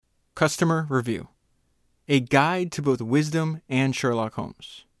Customer Review: A Guide to Both Wisdom and Sherlock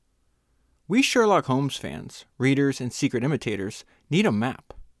Holmes. We Sherlock Holmes fans, readers, and secret imitators need a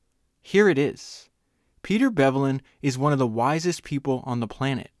map. Here it is. Peter Bevelin is one of the wisest people on the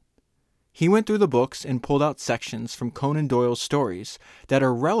planet. He went through the books and pulled out sections from Conan Doyle's stories that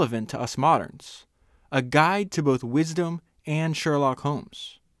are relevant to us moderns. A guide to both wisdom and Sherlock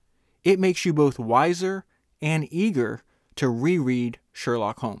Holmes. It makes you both wiser and eager to reread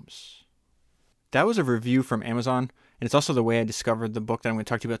Sherlock Holmes. That was a review from Amazon, and it's also the way I discovered the book that I'm going to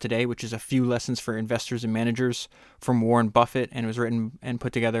talk to you about today, which is A Few Lessons for Investors and Managers from Warren Buffett, and it was written and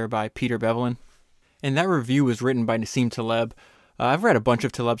put together by Peter Bevelin. And that review was written by Nassim Taleb. I've read a bunch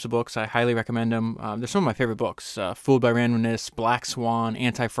of Taleb's books. I highly recommend them. They're some of my favorite books. Fooled by Randomness, Black Swan,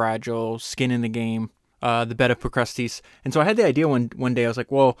 Anti-Fragile, Skin in the Game, The Bed of Procrustes. And so I had the idea one day, I was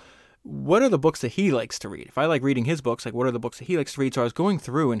like, well, what are the books that he likes to read? If I like reading his books, like what are the books that he likes to read? So I was going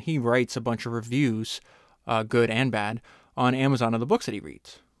through, and he writes a bunch of reviews, good and bad, on Amazon of the books that he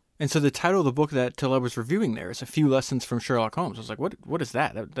reads. And so the title of the book that Taleb was reviewing there is A Few Lessons from Sherlock Holmes. I was like, what is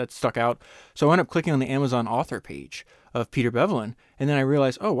that? That stuck out. So I went up clicking on the Amazon author page of Peter Bevelin, and then I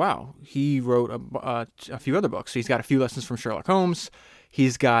realized, oh wow, he wrote a few other books. So he's got A Few Lessons from Sherlock Holmes.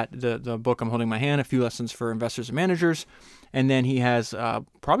 He's got the book I'm holding in my hand, A Few Lessons for Investors and Managers. And then he has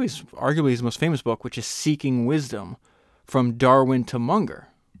probably arguably his most famous book, which is Seeking Wisdom, From Darwin to Munger.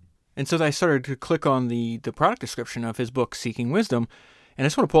 And so I started to click on the product description of his book, Seeking Wisdom, and I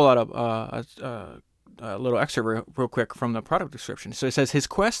just want to pull out a little excerpt real quick from the product description. So it says, his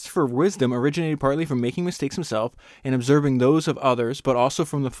quest for wisdom originated partly from making mistakes himself and observing those of others, but also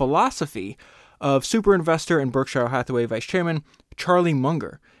from the philosophy of super investor and Berkshire Hathaway vice chairman Charlie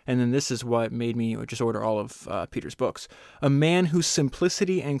Munger. And then this is what made me just order all of Peter's books. A man whose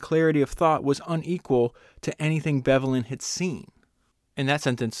simplicity and clarity of thought was unequal to anything Bevelin had seen. And that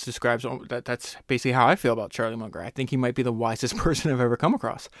sentence describes that's basically how I feel about Charlie Munger. I think he might be the wisest person I've ever come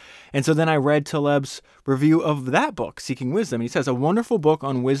across. And so then I read Taleb's review of that book, Seeking Wisdom. And he says, a wonderful book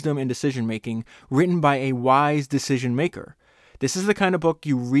on wisdom and decision-making written by a wise decision maker. This is the kind of book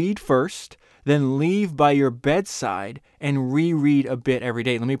you read first, then leave by your bedside and reread a bit every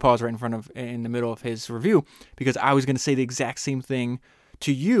day. Let me pause right in the middle of his review, because I was going to say the exact same thing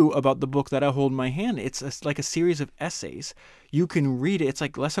to you about the book that I hold in my hand. It's like a series of essays. You can read it. It's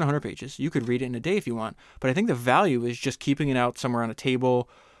like less than 100 pages. You could read it in a day if you want. But I think the value is just keeping it out somewhere on a table,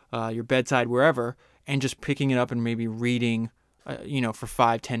 your bedside, wherever, and just picking it up and maybe reading, for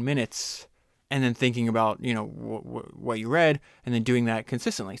 5-10 minutes, and then thinking about, what you read, and then doing that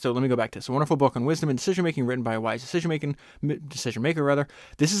consistently. So let me go back to this. A wonderful book on wisdom and decision-making written by a wise decision maker.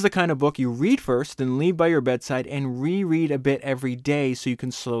 This is the kind of book you read first, then leave by your bedside and reread a bit every day so you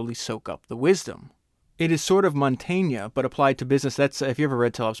can slowly soak up the wisdom. It is sort of Montaigne, but applied to business. That's, if you ever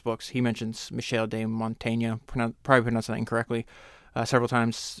read Taleb's books, he mentions Michel de Montaigne, probably pronounced that incorrectly, several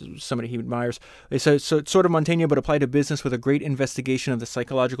times, somebody he admires. So it's sort of Montaigne, but applied to business with a great investigation of the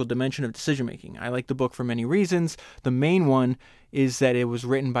psychological dimension of decision-making. I like the book for many reasons. The main one is that it was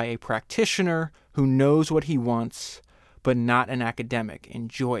written by a practitioner who knows what he wants, but not an academic.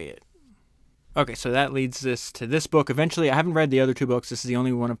 Enjoy it. Okay, so that leads us to this book. Eventually, I haven't read the other two books. This is the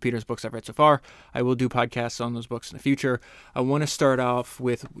only one of Peter's books I've read so far. I will do podcasts on those books in the future. I want to start off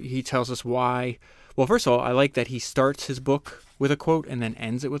with, he tells us why. Well, first of all, I like that he starts his book with a quote and then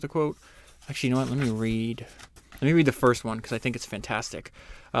ends it with a quote. Actually, you know what? Let me read the first one because I think it's fantastic.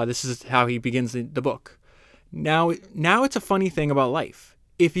 This is how he begins the book. Now it's a funny thing about life.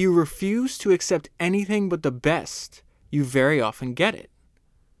 If you refuse to accept anything but the best, you very often get it.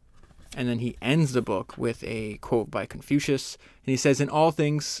 And then he ends the book with a quote by Confucius. And he says, in all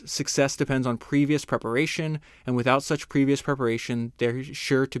things, success depends on previous preparation, and without such previous preparation, there is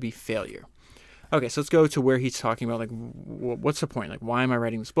sure to be failure. Okay, so let's go to where he's talking about, what's the point? Why am I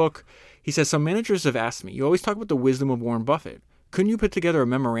writing this book? He says, some managers have asked me, you always talk about the wisdom of Warren Buffett. Couldn't you put together a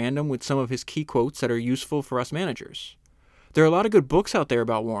memorandum with some of his key quotes that are useful for us managers? There are a lot of good books out there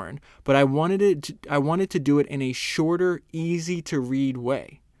about Warren, but I wanted to do it in a shorter, easy-to-read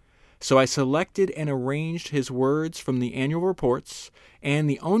way. So I selected and arranged his words from the annual reports and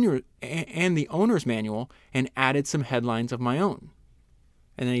the owner's manual and added some headlines of my own.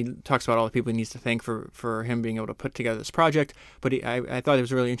 And then he talks about all the people he needs to thank for him being able to put together this project. But I thought it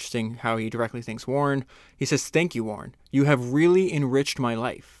was really interesting how he directly thanks Warren. He says, thank you, Warren. You have really enriched my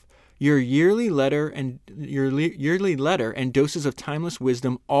life. Your yearly letter and doses of timeless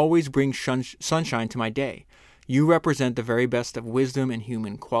wisdom always bring sunshine to my day. You represent the very best of wisdom and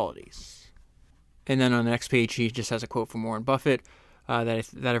human qualities. And then on the next page, he just has a quote from Warren Buffett that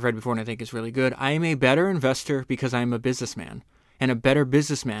I've read before and I think is really good. I am a better investor because I am a businessman, and a better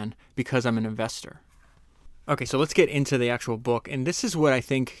businessman because I'm an investor. Okay, so let's get into the actual book. And this is what I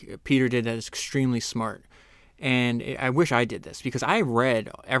think Peter did that is extremely smart. And I wish I did this because I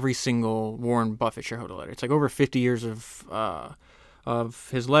read every single Warren Buffett shareholder letter. It's like over 50 years of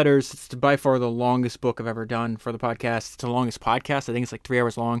his letters. It's by far the longest book I've ever done for the podcast. It's the longest podcast. I think it's like 3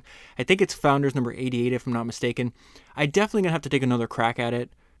 hours long. I think it's Founders number 88, if I'm not mistaken. I definitely gonna have to take another crack at it.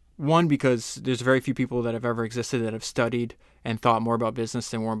 One, because there's very few people that have ever existed that have studied and thought more about business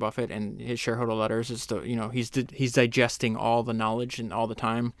than Warren Buffett, and his shareholder letters is he's digesting all the knowledge and all the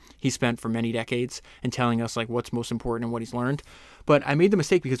time he spent for many decades and telling us like what's most important and what he's learned. But I made the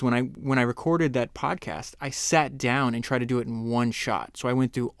mistake because when I recorded that podcast, I sat down and tried to do it in one shot. So I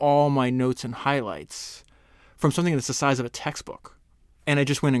went through all my notes and highlights from something that's the size of a textbook. And I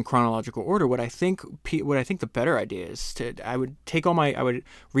just went in chronological order. What I think the better idea is I would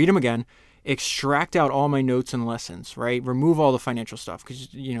read them again, extract out all my notes and lessons, right? Remove all the financial stuff because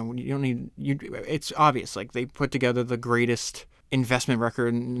it's obvious. Like they put together the greatest investment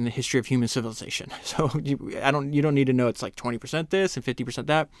record in the history of human civilization. So you don't need to know it's like 20% this and 50%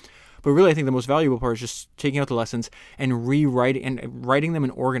 that. But really, I think the most valuable part is just taking out the lessons and rewriting and writing them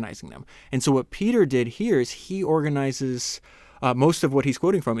and organizing them. And so what Peter did here is he organizes. Most of what he's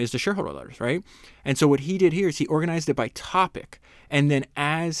quoting from is the shareholder letters, right? And so what he did here is he organized it by topic. And then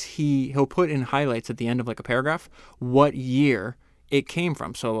as he'll put in highlights at the end of like a paragraph, what year it came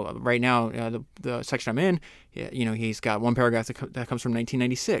from. So right now, the section I'm in, he's got one paragraph that comes from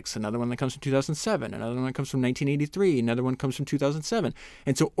 1996, another one that comes from 2007, another one that comes from 1983, another one comes from 2007.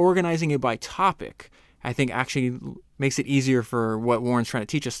 And so organizing it by topic, I think actually makes it easier for what Warren's trying to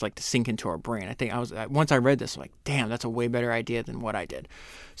teach us, like to sink into our brain. I think once I read this, like, damn, that's a way better idea than what I did.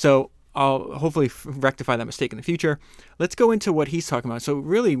 So I'll hopefully rectify that mistake in the future. Let's go into what he's talking about. So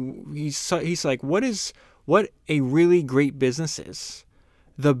really, he's like, what a really great business is.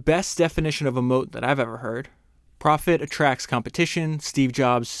 The best definition of a moat that I've ever heard. Profit attracts competition. Steve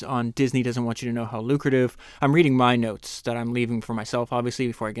Jobs on Disney doesn't want you to know how lucrative. I'm reading my notes that I'm leaving for myself, obviously,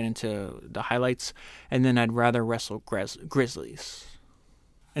 before I get into the highlights. And then I'd rather wrestle grizzlies.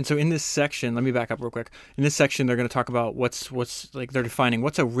 And so in this section, let me back up real quick. In this section, they're going to talk about what's like they're defining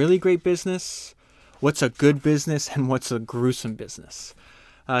what's a really great business, what's a good business, and what's a gruesome business.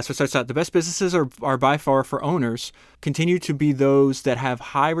 So it starts out, the best businesses are by far for owners, continue to be those that have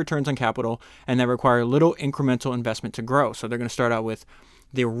high returns on capital and that require little incremental investment to grow. So they're going to start out with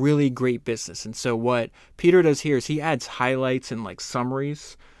the really great business. And so what Peter does here is he adds highlights and like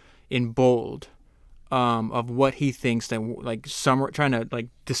summaries in bold of what he thinks that like trying to like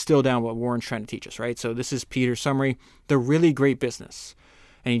distill down what Warren's trying to teach us, right? So this is Peter's summary, the really great business.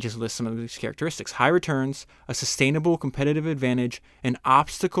 And he just lists some of these characteristics. High returns, a sustainable competitive advantage, and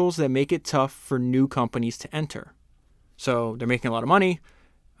obstacles that make it tough for new companies to enter. So they're making a lot of money.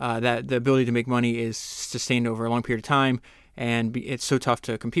 That the ability to make money is sustained over a long period of time. And it's so tough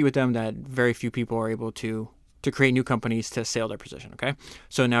to compete with them that very few people are able to create new companies to sail their position, okay?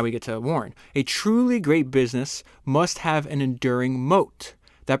 So now we get to Warren. A truly great business must have an enduring moat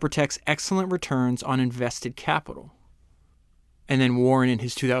that protects excellent returns on invested capital. And then Warren, in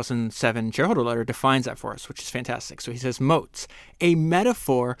his 2007 shareholder letter, defines that for us, which is fantastic. So he says, moats, a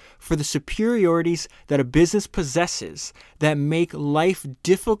metaphor for the superiorities that a business possesses that make life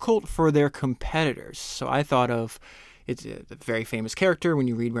difficult for their competitors. So I thought of, it's a very famous character when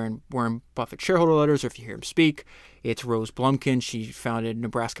you read Warren Buffett shareholder letters, or if you hear him speak, it's Rose Blumkin. She founded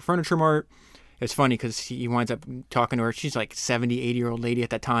Nebraska Furniture Mart. It's funny because he winds up talking to her. She's like 70, 80-year-old lady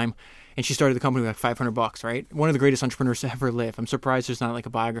at that time. And she started the company with like $500, right? One of the greatest entrepreneurs to ever live. I'm surprised there's not like a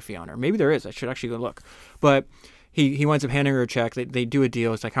biography on her. Maybe there is. I should actually go look. But he winds up handing her a check. They do a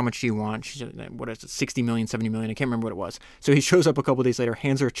deal. It's like, how much do you want? She's, what is it, 60 million, 70 million? I can't remember what it was. So he shows up a couple days later,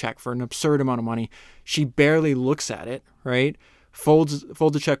 hands her a check for an absurd amount of money. She barely looks at it, right? Folds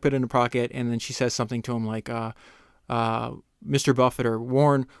the check, put it in her pocket, and then she says something to him like, Mr. Buffett or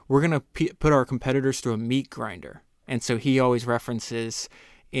Warren, we're going to put our competitors through a meat grinder. And so he always references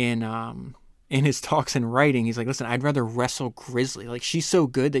in his talks and writing, he's like, listen, I'd rather wrestle grizzly. Like, she's so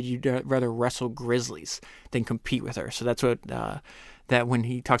good that you'd rather wrestle grizzlies than compete with her. So that's what, that when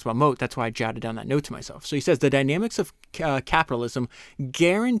he talks about moat, that's why I jotted down that note to myself. So he says, the dynamics of capitalism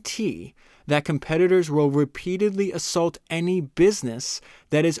guarantee that competitors will repeatedly assault any business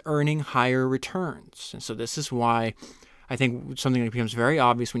that is earning higher returns. And so this is why I think something that becomes very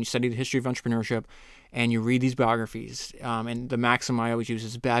obvious when you study the history of entrepreneurship and you read these biographies, and the maxim I always use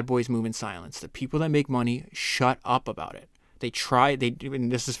is bad boys move in silence. The people that make money shut up about it.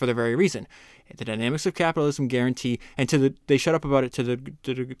 And this is for the very reason. The dynamics of capitalism guarantee, and they shut up about it to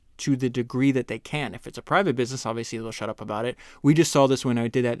the degree that they can. If it's a private business, obviously they'll shut up about it. We just saw this when I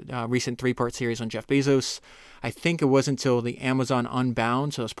did that recent 3-part series on Jeff Bezos. I think it wasn't until the Amazon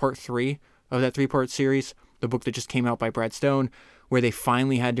Unbound, so it was part 3 of that 3-part series, the book that just came out by Brad Stone, where they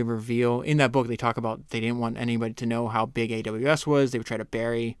finally had to reveal. In that book, they talk about they didn't want anybody to know how big AWS was. They would try to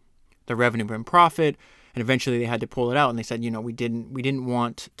bury the revenue and profit, and eventually they had to pull it out. And they said, we didn't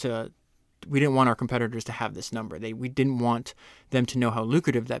want our competitors to have this number. We didn't want them to know how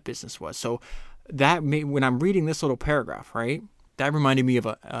lucrative that business was. So when I'm reading this little paragraph, right, that reminded me of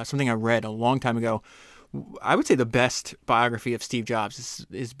something I read a long time ago. I would say the best biography of Steve Jobs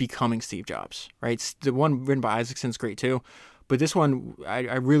is Becoming Steve Jobs, right? The one written by Isaacson's great too. But this one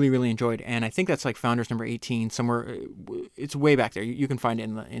I really, really enjoyed, and I think that's like Founders number 18 somewhere. It's way back there. You can find it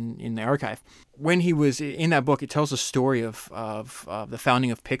in the archive. When he was in that book, it tells the story of the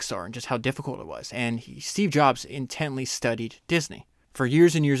founding of Pixar and just how difficult it was. And Steve Jobs intently studied Disney for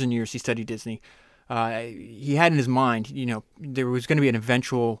years and years and years. He studied Disney. He had in his mind, there was going to be an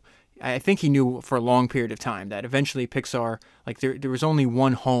eventual. I think he knew for a long period of time that eventually Pixar, like there was only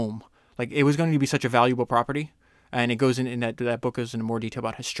one home. Like it was going to be such a valuable property. And it goes in that book goes into more detail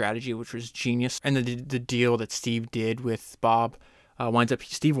about his strategy, which was genius. And the deal that Steve did with Bob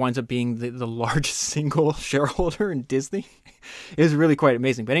Steve winds up being the largest single shareholder in Disney. It was really quite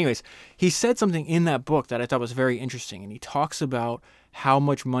amazing. But anyways, he said something in that book that I thought was very interesting. And he talks about how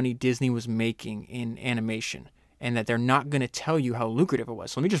much money Disney was making in animation and that they're not going to tell you how lucrative it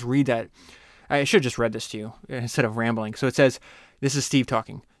was. So let me just read that. I should have just read this to you instead of rambling. So it says, this is Steve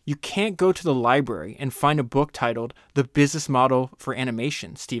talking. You can't go to the library and find a book titled The Business Model for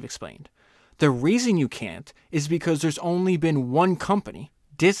Animation, Steve explained. The reason you can't is because there's only been one company,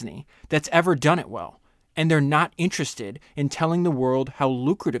 Disney, that's ever done it well, and they're not interested in telling the world how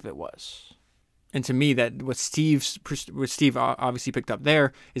lucrative it was. And to me, that what Steve obviously picked up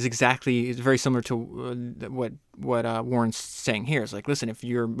there is very similar to what Warren's saying here. It's like, listen, if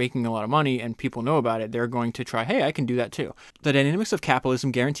you're making a lot of money and people know about it, they're going to try, hey, I can do that too. The dynamics of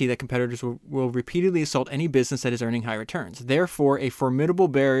capitalism guarantee that competitors will repeatedly assault any business that is earning high returns. Therefore, a formidable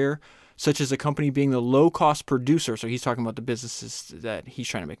barrier, such as a company being the low-cost producer. So he's talking about the businesses that he's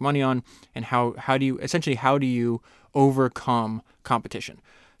trying to make money on, and how do you overcome competition?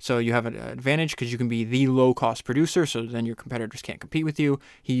 So you have an advantage because you can be the low-cost producer, so then your competitors can't compete with you.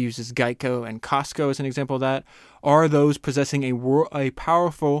 He uses Geico and Costco as an example of that. Are those possessing a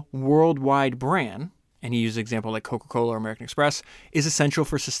powerful worldwide brand, and he uses an example like Coca-Cola or American Express, is essential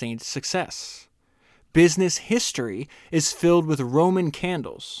for sustained success. Business history is filled with Roman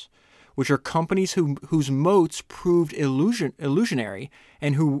candles, which are companies whose moats proved illusionary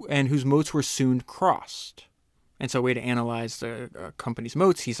and whose moats were soon crossed. And so a way to analyze the company's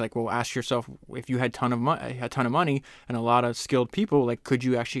moats, he's like, well, ask yourself, if you had a ton of money and a lot of skilled people, like, could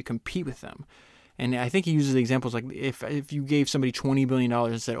you actually compete with them? And I think he uses examples like if you gave somebody $20 billion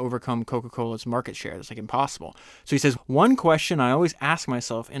that overcome Coca-Cola's market share, that's like impossible. So he says, one question I always ask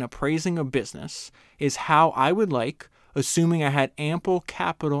myself in appraising a business is how I would like, assuming I had ample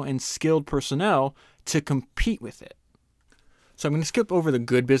capital and skilled personnel, to compete with it. So I'm going to skip over the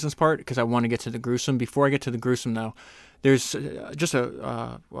good business part because I want to get to the gruesome. Before I get to the gruesome, though, there's just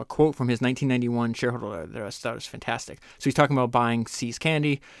a quote from his 1991 shareholder letter that I thought was fantastic. So he's talking about buying See's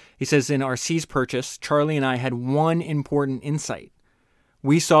Candy. He says, in our See's purchase, Charlie and I had one important insight.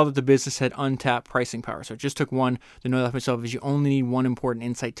 We saw that the business had untapped pricing power. So it just took one to know that myself is you only need one important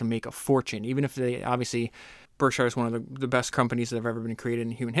insight to make a fortune, even if they obviously... Berkshire is one of the best companies that have ever been created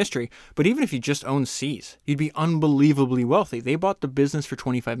in human history. But even if you just own See's, you'd be unbelievably wealthy. They bought the business for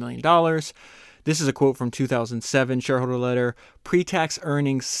 $25 million. This is a quote from 2007 shareholder letter. Pre-tax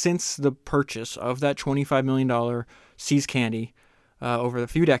earnings since the purchase of that $25 million See's Candy over a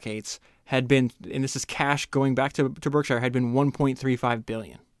few decades had been, and this is cash going back to Berkshire, had been $1.35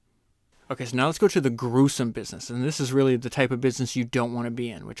 billion. Okay, so now let's go to the gruesome business. And this is really the type of business you don't want to be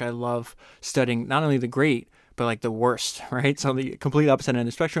in, which I love studying, not only the great, but like the worst, right? So the complete opposite end of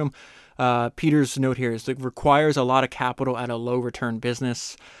the spectrum. Peter's note here is it requires a lot of capital at a low return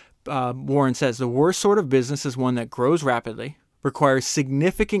business. Warren says the worst sort of business is one that grows rapidly, requires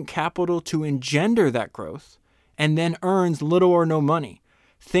significant capital to engender that growth, and then earns little or no money.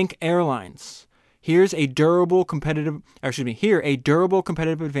 Think airlines. Here a durable competitive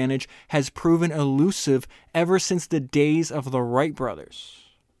advantage has proven elusive ever since the days of the Wright brothers.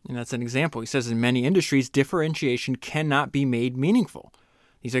 And that's an example. He says in many industries, differentiation cannot be made meaningful.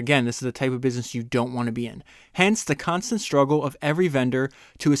 This is the type of business you don't want to be in. Hence, the constant struggle of every vendor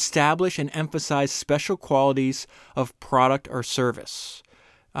to establish and emphasize special qualities of product or service.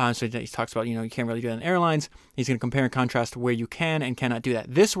 So he talks about, you can't really do that in airlines. He's going to compare and contrast where you can and cannot do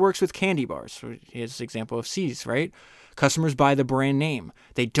that. This works with candy bars. So here's an example of C's, right? Customers buy the brand name.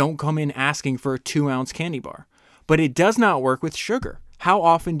 They don't come in asking for a 2-ounce candy bar. But it does not work with sugar. How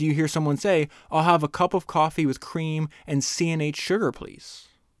often do you hear someone say, I'll have a cup of coffee with cream and C&H sugar, please?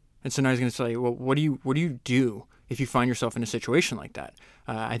 And so now he's going to say, well, what do you do if you find yourself in a situation like that?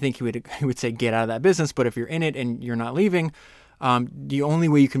 I think he would say, get out of that business. But if you're in it and you're not leaving, the only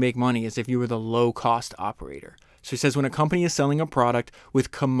way you can make money is if you were the low-cost operator. So he says when a company is selling a product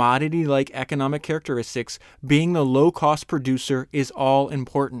with commodity-like economic characteristics, being the low-cost producer is all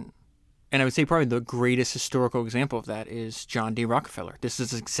important. And I would say probably the greatest historical example of that is John D. Rockefeller. This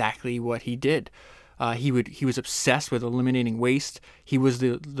is exactly what he did. He was obsessed with eliminating waste. He was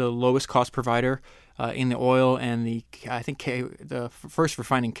the lowest cost provider in the oil and the first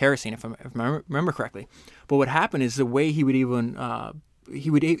refining kerosene, if I remember correctly. But what happened is the way he would even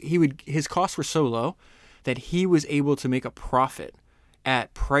his costs were so low that he was able to make a profit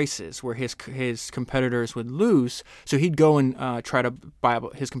at prices where his competitors would lose. So he'd go and try to buy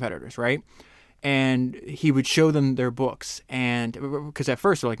up his competitors, right? And he would show them their books, and because at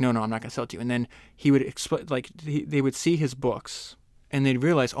first they're like, no, I'm not going to sell it to you. And then he would explain, they would see his books, and they'd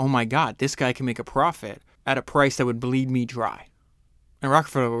realize, oh my God, this guy can make a profit at a price that would bleed me dry. And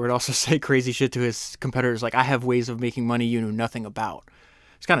Rockefeller would also say crazy shit to his competitors, like, I have ways of making money you know nothing about.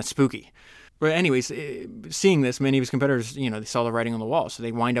 It's kind of spooky. But anyways, seeing this, many of his competitors, they saw the writing on the wall, so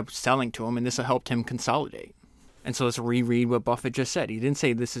they wind up selling to him, and this helped him consolidate. And so let's reread what Buffett just said. He didn't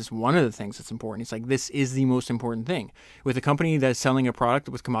say this is one of the things that's important. He's like, this is the most important thing. With a company that's selling a product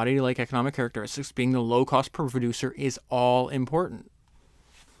with commodity-like economic characteristics, being the low-cost producer is all important.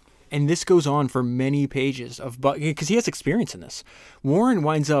 And this goes on for many pages because he has experience in this. Warren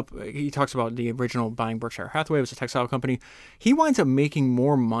winds up, he talks about the original buying Berkshire Hathaway, it was a textile company. He winds up making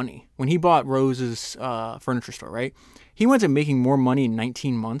more money when he bought Rose's furniture store, right? He winds up making more money in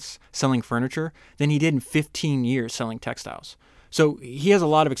 19 months selling furniture than he did in 15 years selling textiles. So he has a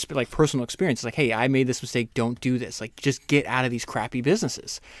lot of personal experience. It's like, hey, I made this mistake. Don't do this. Like, just get out of these crappy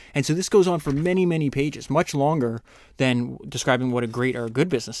businesses. And so this goes on for many, many pages, much longer than describing what a great or a good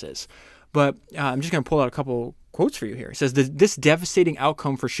business is. But I'm just going to pull out a couple quotes for you here. It says, this devastating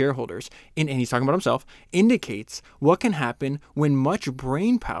outcome for shareholders, and he's talking about himself, indicates what can happen when much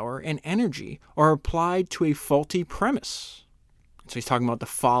brain power and energy are applied to a faulty premise. So he's talking about the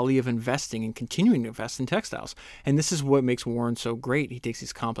folly of investing and continuing to invest in textiles. And this is what makes Warren so great. He takes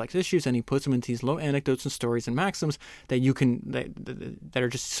these complex issues and he puts them into these low anecdotes and stories and maxims that are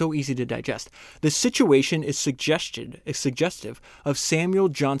just so easy to digest. The situation is suggestive of Samuel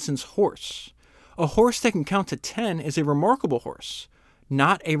Johnson's horse. A horse that can count to 10 is a remarkable horse,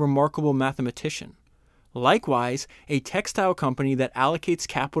 not a remarkable mathematician. Likewise, a textile company that allocates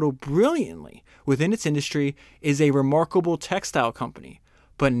capital brilliantly within its industry is a remarkable textile company,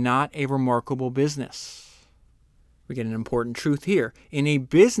 but not a remarkable business. We get an important truth here. In a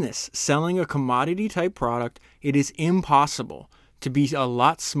business selling a commodity-type product, it is impossible to be a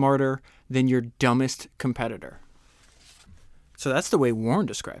lot smarter than your dumbest competitor. So that's the way Warren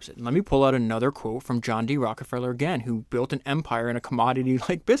describes it. Let me pull out another quote from John D. Rockefeller again, who built an empire in a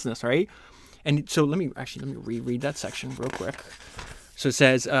commodity-like business, right? And so let me reread that section real quick. So it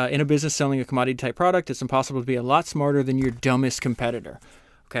says, in a business selling a commodity-type product, it's impossible to be a lot smarter than your dumbest competitor.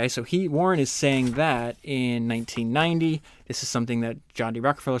 Okay, so Warren is saying that in 1990. This is something that John D.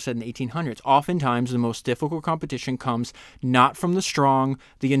 Rockefeller said in the 1800s. Oftentimes, the most difficult competition comes not from the strong,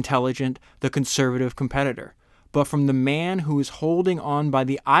 the intelligent, the conservative competitor, but from the man who is holding on by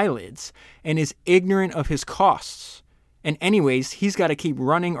the eyelids and is ignorant of his costs. And anyways, he's got to keep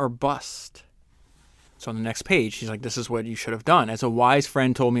running or bust. So on the next page, he's like, this is what you should have done. As a wise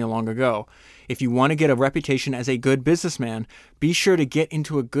friend told me long ago, if you want to get a reputation as a good businessman, be sure to get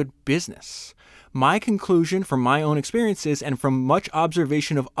into a good business. My conclusion from my own experiences and from much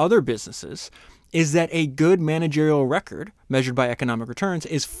observation of other businesses is that a good managerial record, measured by economic returns,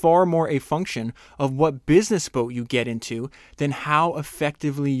 is far more a function of what business boat you get into than how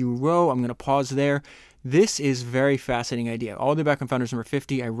effectively you row. I'm going to pause there. This is a very fascinating idea. All the way back on Founders number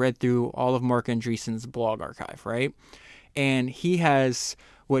 50, I read through all of Marc Andreessen's blog archive, right? And he has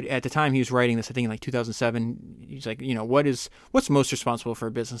at the time he was writing this, I think in like 2007, he's like, what's most responsible for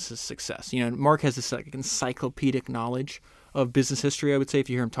a business's success? Marc has this like encyclopedic knowledge of business history, I would say. If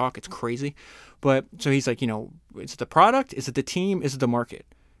you hear him talk, it's crazy. But so he's like, is it the product? Is it the team? Is it the market?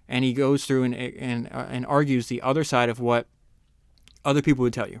 And he goes through and argues the other side of what other people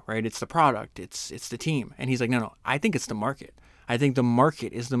would tell you, right? It's the product, it's the team. And he's like, no, I think it's the market. I think the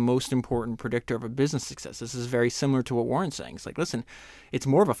market is the most important predictor of a business success. This is very similar to what Warren's saying. It's like, listen, it's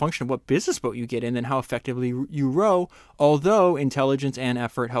more of a function of what business boat you get in than how effectively you row, although intelligence and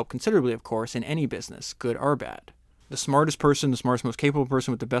effort help considerably, of course, in any business, good or bad. The smartest person, the smartest, most capable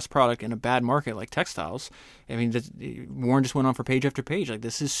person with the best product in a bad market like textiles. I mean, Warren just went on for page after page. Like,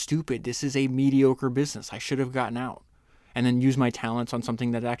 this is stupid. This is a mediocre business. I should have gotten out and then use my talents on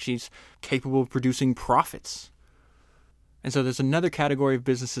something that actually is capable of producing profits. And so there's another category of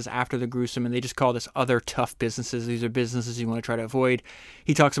businesses after the gruesome, and they just call this other tough businesses. These are businesses you want to try to avoid.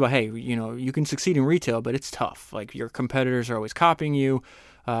 He talks about, hey, you can succeed in retail, but it's tough. Like, your competitors are always copying you.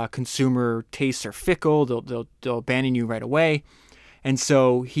 Consumer tastes are fickle. They'll abandon you right away. And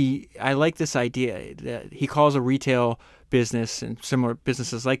so I like this idea that he calls a retail business and similar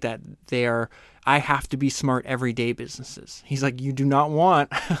businesses like that, I have to be smart everyday businesses. He's like, you do not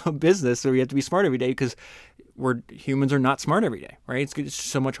want a business where you have to be smart every day, because humans are not smart every day, right? It's just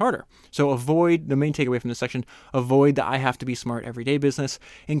so much harder. So avoid, the main takeaway from this section, avoid the I have to be smart everyday business.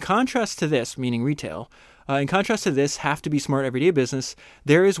 In contrast to this, meaning retail, in contrast to this have to be smart everyday business,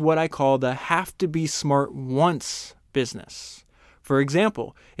 there is what I call the have to be smart once business. For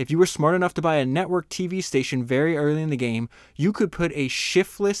example, if you were smart enough to buy a network TV station very early in the game, you could put a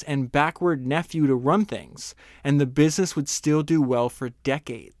shiftless and backward nephew to run things, and the business would still do well for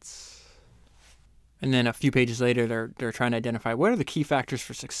decades. And then a few pages later, they're trying to identify what are the key factors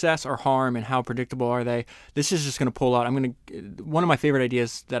for success or harm and how predictable are they. This is just going to pull out. One of my favorite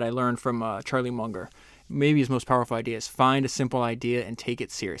ideas that I learned from Charlie Munger, maybe his most powerful idea, is find a simple idea and take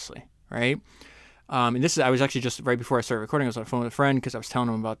it seriously, right? And I was actually just right before I started recording, I was on the phone with a friend because I was telling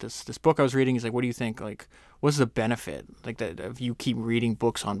him about this book I was reading. He's like, what do you think? Like, what's the benefit? Like, that if you keep reading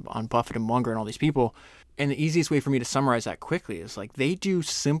books on Buffett and Munger and all these people. And the easiest way for me to summarize that quickly is like, they do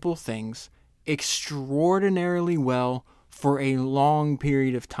simple things extraordinarily well for a long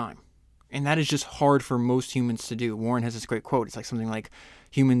period of time. And that is just hard for most humans to do. Warren has this great quote. It's like something like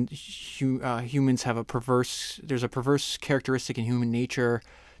humans have there's a perverse characteristic in human nature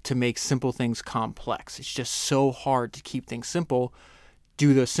to make simple things complex. It's just so hard to keep things simple,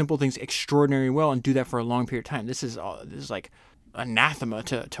 do the simple things extraordinarily well, and do that for a long period of time. This is like anathema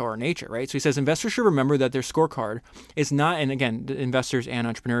to our nature, right? So he says investors should remember that their scorecard is not, and again, investors and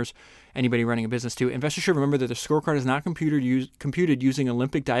entrepreneurs, anybody running a business too, investors should remember that their scorecard is not computed using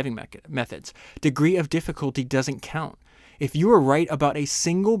Olympic diving methods. Degree of difficulty doesn't count. If you are right about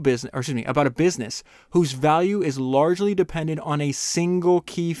about a business whose value is largely dependent on a single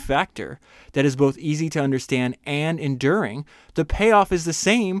key factor that is both easy to understand and enduring, the payoff is the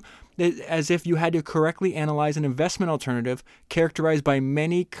same as if you had to correctly analyze an investment alternative characterized by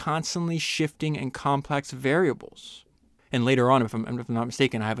many constantly shifting and complex variables. And later on, if I'm not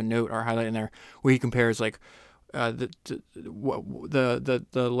mistaken, I have a note or highlight in there where he compares like the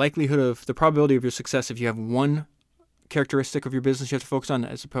likelihood of the probability of your success if you have one characteristic of your business you have to focus on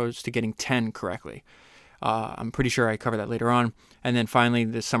as opposed to getting 10 correctly. I'm pretty sure I cover that later on. And then finally,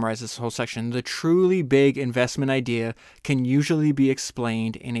 this summarizes this whole section. The truly big investment idea can usually be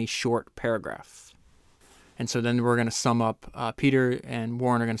explained in a short paragraph. And so then we're going to sum up. Peter and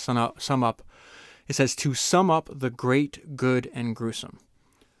Warren are going to sum up. It says, to sum up the great, good, and gruesome.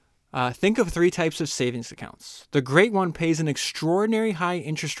 Think of 3 types of savings accounts. The great one pays an extraordinary high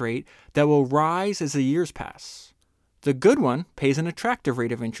interest rate that will rise as the years pass. The good one pays an attractive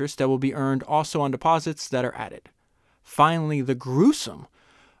rate of interest that will be earned also on deposits that are added. Finally, the gruesome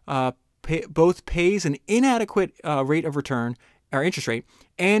both pays an inadequate rate of return or interest rate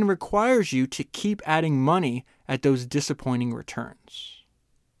and requires you to keep adding money at those disappointing returns.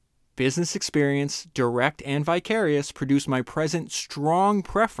 Business experience, direct and vicarious, produce my present strong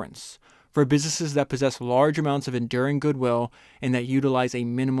preference for businesses that possess large amounts of enduring goodwill and that utilize a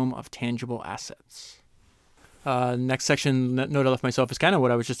minimum of tangible assets. Next section, note I left myself, is kind of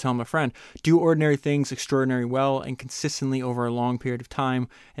what I was just telling my friend. Do ordinary things extraordinarily well and consistently over a long period of time,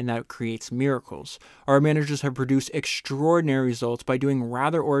 and that creates miracles. Our managers have produced extraordinary results by doing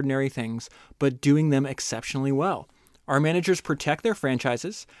rather ordinary things, but doing them exceptionally well. Our managers protect their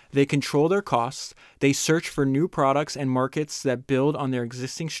franchises, they control their costs, they search for new products and markets that build on their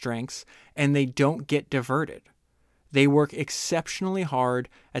existing strengths, and they don't get diverted. They work exceptionally hard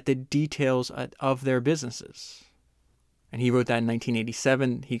at the details of their businesses. And he wrote that in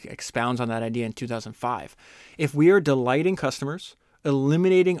 1987. He expounds on that idea in 2005. If we are delighting customers,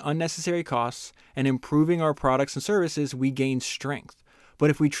 eliminating unnecessary costs, and improving our products and services, we gain strength. But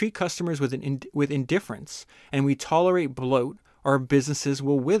if we treat customers with indifference and we tolerate bloat, our businesses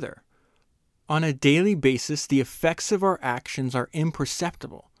will wither. On a daily basis, the effects of our actions are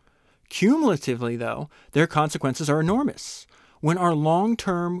imperceptible. Cumulatively, though, their consequences are enormous. when our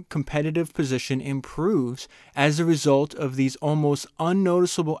long-term competitive position improves as a result of these almost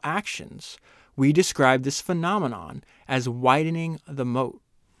unnoticeable actions, we describe this phenomenon as widening the moat.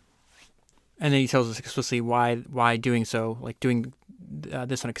 And then he tells us explicitly why doing so, like doing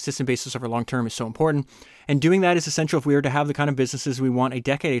this on a consistent basis over long term, is so important. And doing that is essential if we are to have the kind of businesses we want a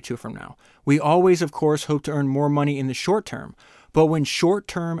decade or two from now. We always, of course, hope to earn more money in the short term. But when short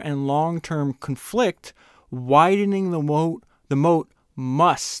term and long term conflict, widening the moat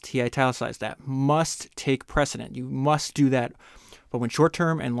must, he italicized that, must take precedent. You must do that. But when short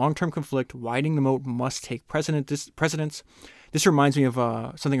term and long term conflict, widening the moat must take precedence. This reminds me of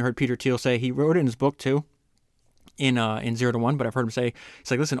something I heard Peter Thiel say. He wrote it in his book too, in 0 to 1. But I've heard him say,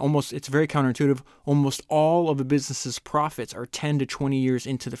 it's like, listen, it's very counterintuitive. Almost all of the business's profits are 10 to 20 years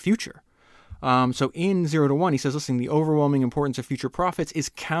into the future. So in 0 to 1, he says, listen, the overwhelming importance of future profits is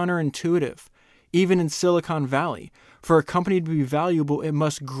counterintuitive, even in Silicon Valley. For a company to be valuable, it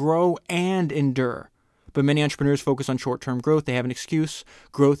must grow and endure. But many entrepreneurs focus on short-term growth. They have an excuse.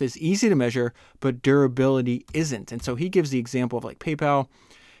 Growth is easy to measure, but durability isn't. And so he gives the example of like PayPal.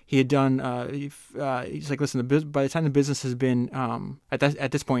 He had done, he's like, listen, by the time the business has been,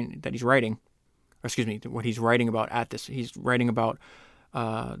 at this point that he's writing, or excuse me, what he's writing about he's writing about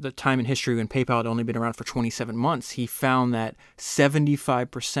the time in history when PayPal had only been around for 27 months. He found that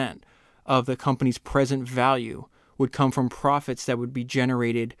 75% of the company's present value would come from profits that would be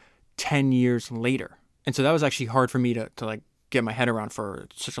generated 10 years later. And so that was actually hard for me to like get my head around for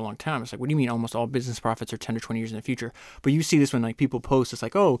such a long time. It's like, what do you mean almost all business profits are 10 to 20 years in the future? But you see this when like people post, it's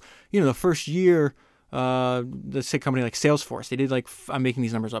like, oh, the first year, let's say a company like Salesforce, they did like, I'm making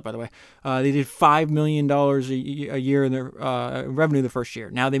these numbers up by the way, they did $5 million a year in their revenue the first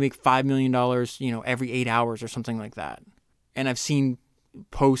year. Now they make $5 million, every 8 hours or something like that. And I've seen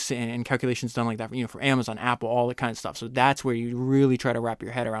posts and calculations done like that, for Amazon, Apple, all that kind of stuff. So that's where you really try to wrap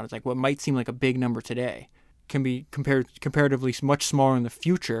your head around. It's like what might seem like a big number today can be comparatively much smaller in the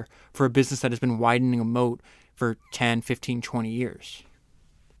future for a business that has been widening a moat for 10, 15, 20 years.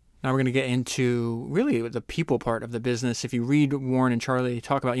 Now we're going to get into really the people part of the business. If you read Warren and Charlie, they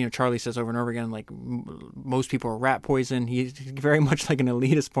talk about, Charlie says over and over again, like most people are rat poison. He's very much like an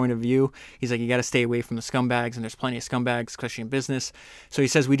elitist point of view. He's like, you got to stay away from the scumbags, and there's plenty of scumbags, especially in business. So he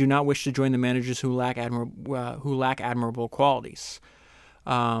says, we do not wish to join the managers who lack admirable qualities.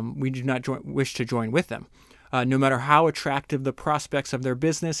 We do not wish to join with them. No matter how attractive the prospects of their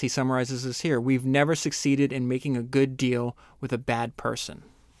business, he summarizes this here. We've never succeeded in making a good deal with a bad person.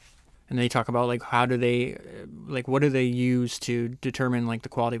 And they talk about like what do they use to determine like the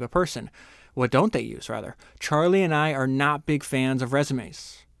quality of a person? What don't they use, rather? Charlie and I are not big fans of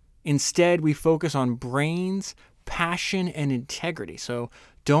resumes. Instead, we focus on brains, passion, and integrity. So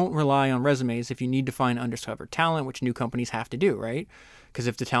don't rely on resumes if you need to find undiscovered talent, which new companies have to do, right? Because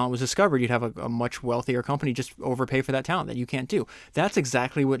if the talent was discovered, you'd have a much wealthier company just overpay for that talent that you can't do. That's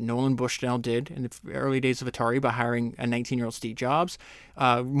exactly what Nolan Bushnell did in the early days of Atari by hiring a 19-year-old Steve Jobs.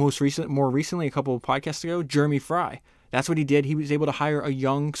 More recently, a couple of podcasts ago, Jeremy Fry. That's what he did. He was able to hire a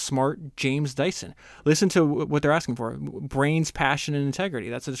young, smart James Dyson. Listen to what they're asking for. Brains, passion, and integrity.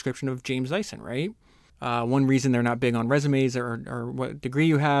 That's a description of James Dyson, right? One reason they're not big on resumes or what degree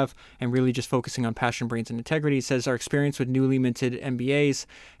you have, and really just focusing on passion, brains, and integrity. It says our experience with newly minted MBAs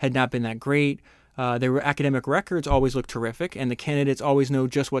had not been that great. Their academic records always look terrific, and the candidates always know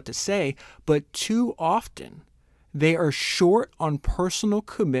just what to say, but too often they are short on personal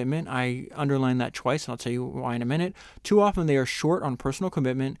commitment. I underline that twice, and I'll tell you why in a minute. Too often they are short on personal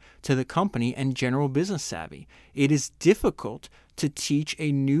commitment to the company and general business savvy. It is difficult to teach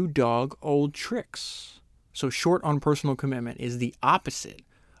a new dog old tricks. So short on personal commitment is the opposite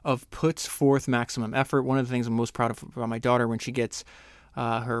of puts forth maximum effort. One of the things I'm most proud of about my daughter when she gets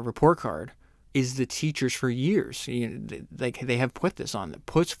her report card is the teachers for years. They have put this on that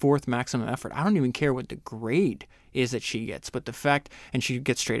puts forth maximum effort. I don't even care what the grade is that she gets, but the fact, and she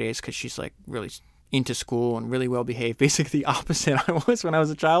gets straight A's because she's like really into school and really well behaved, basically the opposite I was when I was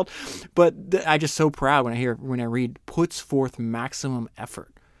a child. But I'm just so proud when I read puts forth maximum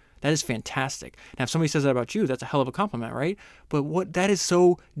effort. That is fantastic. Now, if somebody says that about you, that's a hell of a compliment, right? But that is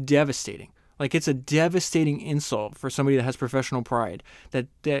so devastating. Like, it's a devastating insult for somebody that has professional pride that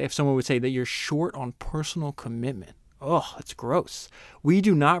if someone would say that you're short on personal commitment. Oh, that's gross. We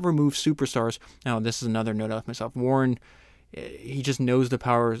do not remove superstars. Now, this is another note of myself. Warren, he just knows the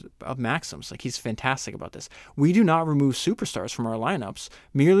power of maxims. Like, he's fantastic about this. We do not remove superstars from our lineups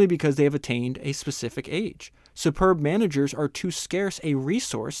merely because they have attained a specific age. Superb managers are too scarce a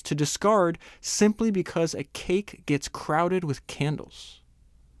resource to discard simply because a cake gets crowded with candles.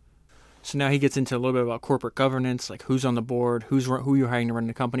 So now he gets into a little bit about corporate governance, like who's on the board, who you're hiring to run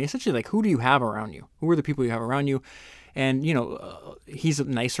the company. Essentially, like who do you have around you? Who are the people you have around you? And he's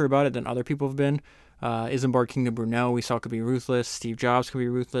nicer about it than other people have been. Isambard Kingdom Brunel, we saw, could be ruthless. Steve Jobs could be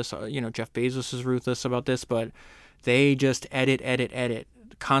ruthless. Jeff Bezos is ruthless about this, but they just edit,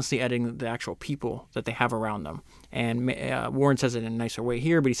 constantly editing the actual people that they have around them. And Warren says it in a nicer way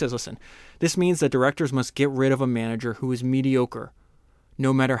here, but he says, listen, this means that directors must get rid of a manager who is mediocre,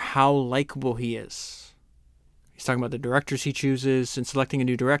 no matter how likable he is. He's talking about the directors he chooses. In selecting a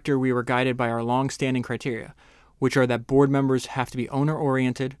new director, we were guided by our long-standing criteria, which are that board members have to be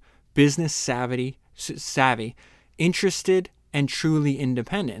owner-oriented, business savvy, interested, and truly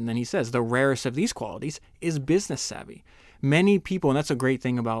independent. And then he says the rarest of these qualities is business savvy. Many people, and that's a great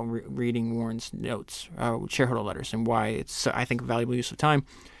thing about reading Warren's notes, shareholder letters, and why it's, I think, a valuable use of time,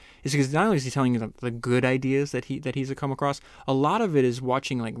 is because not only is he telling you the good ideas that he's come across, a lot of it is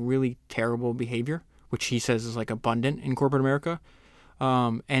watching like really terrible behavior, which he says is like abundant in corporate America,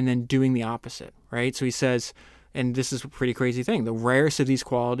 and then doing the opposite, right? So he says, and this is a pretty crazy thing, the rarest of these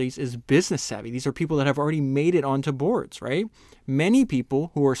qualities is business savvy. These are people that have already made it onto boards, right? Many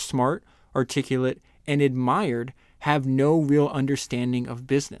people who are smart, articulate, and admired have no real understanding of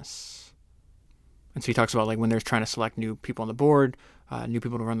business. And so he talks about like when they're trying to select new people on the board, new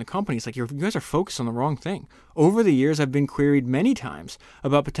people to run the company. It's like, you guys are focused on the wrong thing. Over the years, I've been queried many times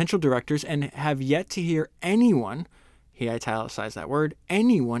about potential directors and have yet to hear anyone, he italicized that word,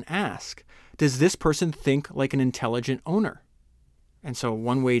 anyone ask, does this person think like an intelligent owner? And so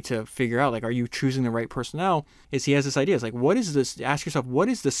one way to figure out, like, are you choosing the right personnel, is he has this idea. It's like, what is this? Ask yourself, what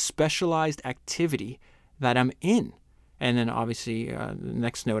is the specialized activity that I'm in? And then obviously, the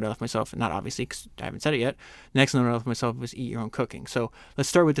next note I left myself, not obviously because I haven't said it yet, next note I left myself was eat your own cooking. So let's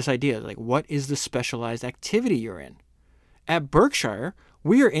start with this idea, like, what is the specialized activity you're in? At Berkshire,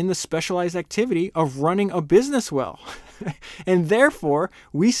 we are in the specialized activity of running a business well. And therefore,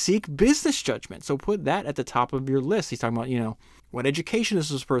 we seek business judgment. So put that at the top of your list. He's talking about, what education does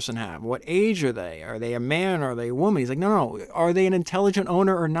this person have? What age are they? Are they a man? Are they a woman? He's like, no. Are they an intelligent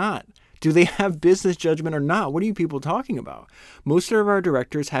owner or not? Do they have business judgment or not? What are you people talking about? Most of our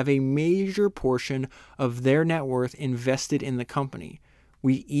directors have a major portion of their net worth invested in the company.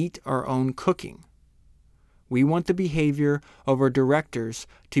 We eat our own cooking. We want the behavior of our directors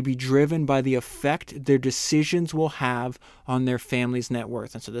to be driven by the effect their decisions will have on their family's net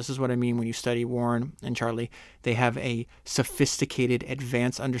worth. And so this is what I mean when you study Warren and Charlie. They have a sophisticated,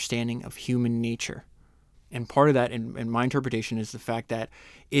 advanced understanding of human nature. And part of that, in my interpretation, is the fact that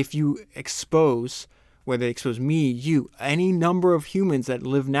if you expose, whether they expose me, you, any number of humans that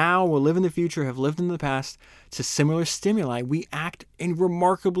live now, will live in the future, have lived in the past, to similar stimuli, we act in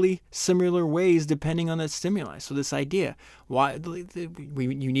remarkably similar ways depending on that stimuli. So this idea, why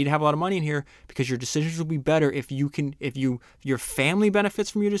you need to have a lot of money in here because your decisions will be better if your family benefits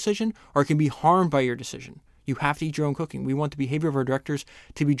from your decision or can be harmed by your decision. You have to eat your own cooking. We want the behavior of our directors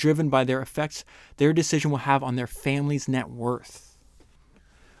to be driven by their effects their decision will have on their family's net worth.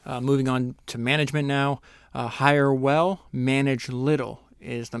 Moving on to management now. Hire well, manage little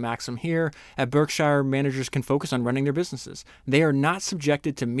is the maxim here. At Berkshire, managers can focus on running their businesses. They are not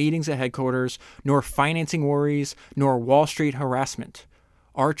subjected to meetings at headquarters, nor financing worries, nor Wall Street harassment.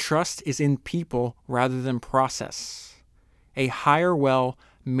 Our trust is in people rather than process. A hire well,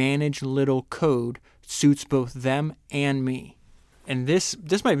 manage little code suits both them and me. And this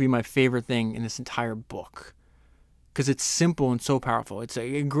might be my favorite thing in this entire book because it's simple and so powerful. It's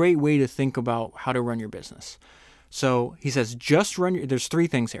a great way to think about how to run your business. So he says, there's three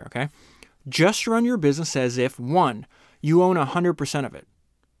things here, okay? Just run your business as if, 1, you own 100% of it.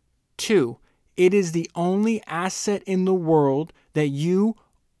 2, it is the only asset in the world that you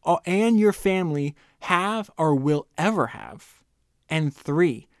and your family have or will ever have. And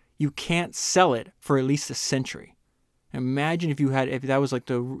 3, you can't sell it for at least a century. Imagine if that was like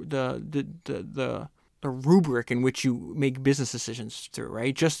the rubric in which you make business decisions through,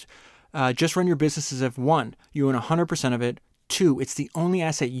 right? Just run your business as if 1, you own 100% of it. 2, it's the only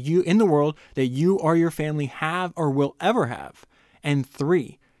asset you in the world that you or your family have or will ever have. And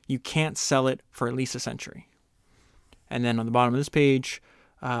 3, you can't sell it for at least a century. And then on the bottom of this page,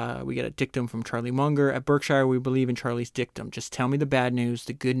 we get a dictum from Charlie Munger. At Berkshire, we believe in Charlie's dictum. Just tell me the bad news.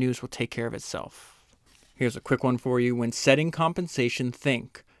 The good news will take care of itself. Here's a quick one for you. When setting compensation,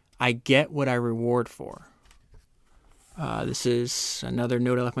 think, I get what I reward for. This is another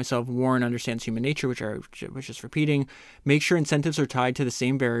note I left myself. Warren understands human nature, which is repeating. Make sure incentives are tied to the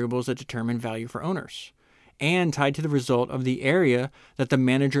same variables that determine value for owners and tied to the result of the area that the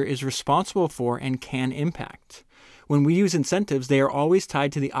manager is responsible for and can impact. When we use incentives, they are always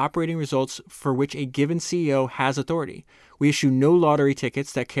tied to the operating results for which a given CEO has authority. We issue no lottery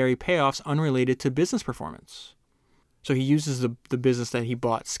tickets that carry payoffs unrelated to business performance. So he uses the business that he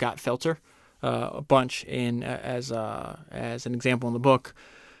bought, Scott Felter, a bunch as an example in the book.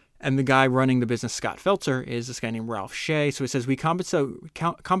 And the guy running the business, Scott Felter, is this guy named Ralph Shea. So it says we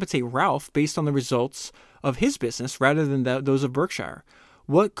compensate Ralph based on the results of his business rather than those of Berkshire.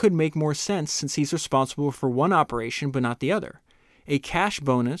 What could make more sense since he's responsible for one operation but not the other? A cash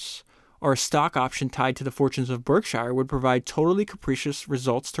bonus or a stock option tied to the fortunes of Berkshire would provide totally capricious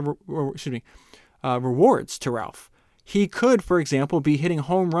rewards to Ralph. He could, for example, be hitting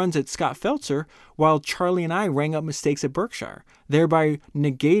home runs at Scott Felter while Charlie and I rang up mistakes at Berkshire, thereby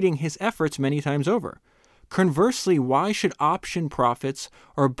negating his efforts many times over. Conversely, why should option profits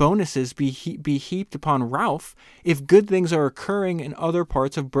or bonuses be heaped upon Ralph if good things are occurring in other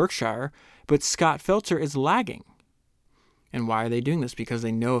parts of Berkshire, but Scott Felter is lagging? And why are they doing this? Because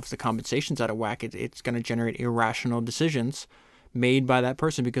they know if the compensation's out of whack, it's going to generate irrational decisions made by that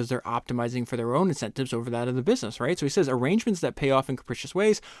person because they're optimizing for their own incentives over that of the business, right? So he says arrangements that pay off in capricious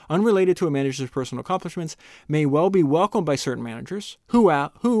ways, unrelated to a manager's personal accomplishments, may well be welcomed by certain managers who,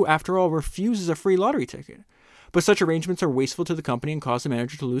 after all, refuses a free lottery ticket. But such arrangements are wasteful to the company and cause the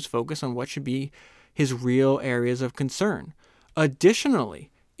manager to lose focus on what should be his real areas of concern.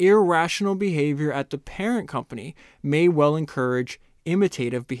 Additionally, irrational behavior at the parent company may well encourage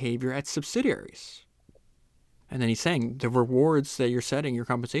imitative behavior at subsidiaries. And then he's saying the rewards that you're setting, your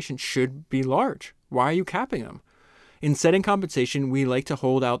compensation, should be large. Why are you capping them? In setting compensation, we like to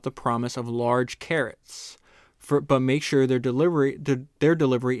hold out the promise of large carrots, but make sure their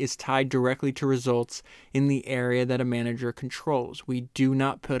delivery is tied directly to results in the area that a manager controls. We do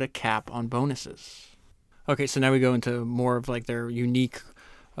not put a cap on bonuses. Okay, so now we go into more of like their unique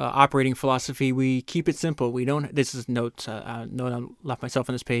operating philosophy. We keep it simple. We don't. This is note I left myself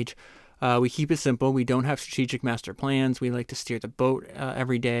on this page. We keep it simple. We don't have strategic master plans. We like to steer the boat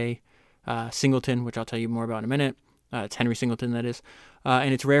every day. Singleton, which I'll tell you more about in a minute. It's Henry Singleton, that is.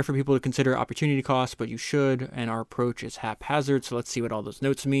 And it's rare for people to consider opportunity costs, but you should. And our approach is haphazard. So let's see what all those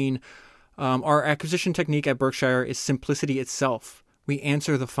notes mean. Our acquisition technique at Berkshire is simplicity itself. We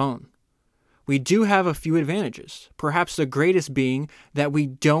answer the phone. We do have a few advantages, perhaps the greatest being that we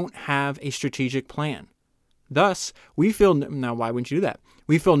don't have a strategic plan. Thus, we feel, now why wouldn't you do that?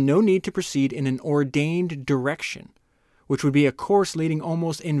 We feel no need to proceed in an ordained direction, which would be a course leading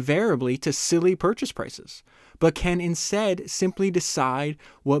almost invariably to silly purchase prices, but can instead simply decide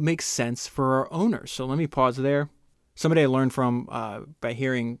what makes sense for our owners. So let me pause there. Somebody I learned from by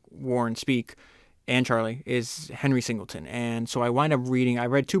hearing Warren speak and Charlie is Henry Singleton. And so I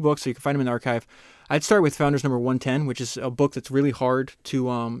read 2 books, so you can find them in the archive. I'd start with Founders Number 110, which is a book that's really hard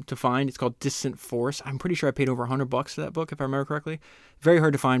to find. It's called Distant Force. I'm pretty sure I paid over $100 for that book, if I remember correctly. Very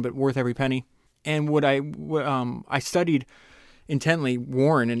hard to find, but worth every penny. And I studied intently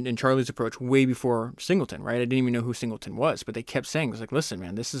Warren and Charlie's approach way before Singleton, right? I didn't even know who Singleton was, but they kept saying, it was like, listen,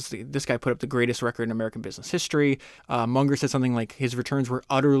 man, this guy put up the greatest record in American business history. Munger said something like his returns were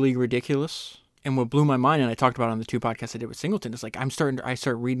utterly ridiculous. And what blew my mind, and I talked about it on the 2 podcasts I did with Singleton, is like I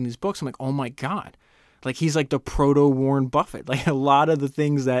start reading these books. I'm like, oh my God. Like he's like the proto Warren Buffett. Like a lot of the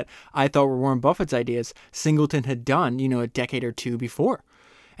things that I thought were Warren Buffett's ideas, Singleton had done, a decade or 2 before.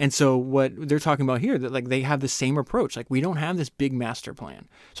 And so what they're talking about here, that like they have the same approach. Like we don't have this big master plan.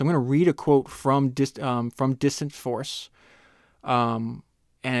 So I'm going to read a quote from Distant Force, and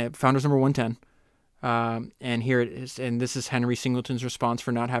Founders Number 110. And here it is. And this is Henry Singleton's response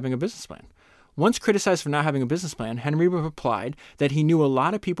for not having a business plan. Once criticized for not having a business plan, Henry replied that he knew a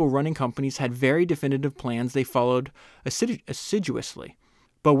lot of people running companies had very definitive plans they followed assiduously.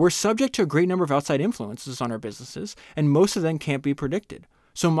 But we're subject to a great number of outside influences on our businesses, and most of them can't be predicted.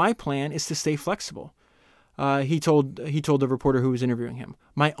 So my plan is to stay flexible. He told the reporter who was interviewing him,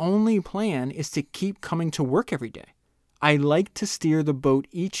 my only plan is to keep coming to work every day. I like to steer the boat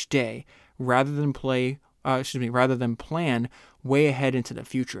each day rather than plan way ahead into the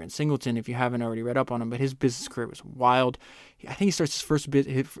future. And Singleton, if you haven't already read up on him, but his business career was wild. I think he starts his first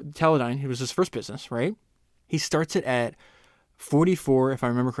Teledyne. It was his first business, right? He starts it at 44, if I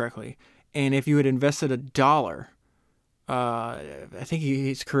remember correctly. And if you had invested $1, I think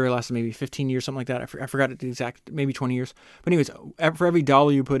his career lasted maybe 15 years, something like that. I forgot the exact, maybe 20 years. But anyways, for every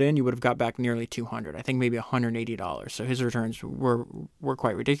 $1 you put in, you would have got back nearly $200. I think maybe $180. So his returns were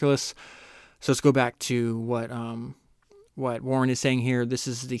quite ridiculous. So let's go back to what Warren is saying here. This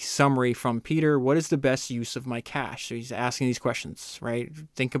is the summary from Peter. What is the best use of my cash? So he's asking these questions, right?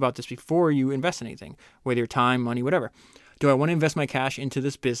 Think about this before you invest in anything, whether your time, money, whatever. Do I want to invest my cash into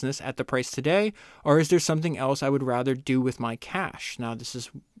this business at the price today, or is there something else I would rather do with my cash? Now, this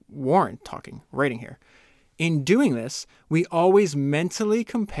is Warren writing here. In doing this, we always mentally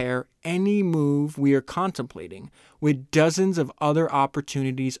compare any move we are contemplating with dozens of other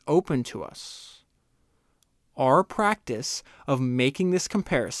opportunities open to us. Our practice of making this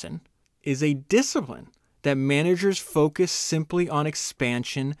comparison is a discipline that managers focus simply on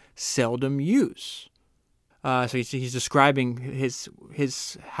expansion seldom use. So he's describing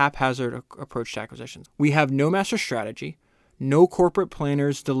his haphazard approach to acquisitions. We have no master strategy, no corporate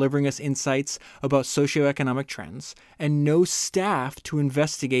planners delivering us insights about socioeconomic trends, and no staff to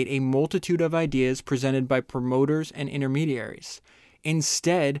investigate a multitude of ideas presented by promoters and intermediaries.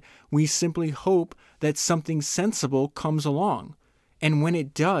 Instead, we simply hope that something sensible comes along, and when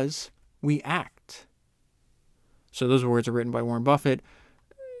it does, we act. So those words are written by Warren Buffett.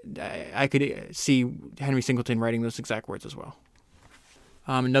 I could see Henry Singleton writing those exact words as well.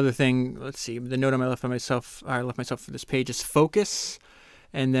 Another thing, let's see, the note I left myself for this page is focus.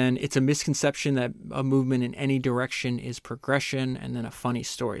 And then it's a misconception that a movement in any direction is progression, and then a funny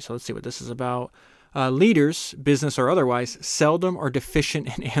story. So let's see what this is about. Leaders, business or otherwise, seldom are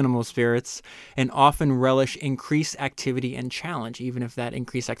deficient in animal spirits and often relish increased activity and challenge, even if that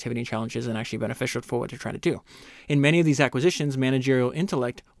increased activity and challenge isn't actually beneficial for what they're trying to do. In many of these acquisitions, managerial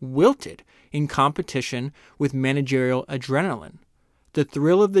intellect wilted in competition with managerial adrenaline. The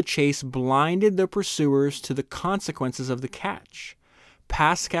thrill of the chase blinded the pursuers to the consequences of the catch.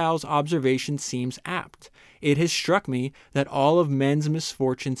 Pascal's observation seems apt. It has struck me that all of men's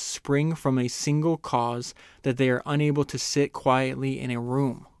misfortunes spring from a single cause, that they are unable to sit quietly in a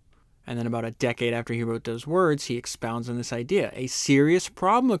room. And then about a decade after he wrote those words, he expounds on this idea. A serious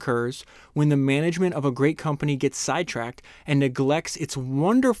problem occurs when the management of a great company gets sidetracked and neglects its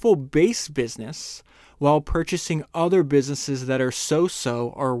wonderful base business while purchasing other businesses that are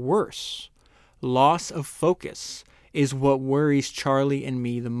so-so or worse. Loss of focus is what worries Charlie and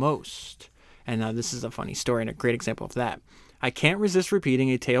me the most. And now this is a funny story and a great example of that. I can't resist repeating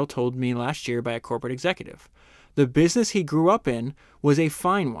a tale told me last year by a corporate executive. The business he grew up in was a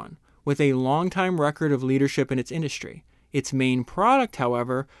fine one, with a long-time record of leadership in its industry. Its main product,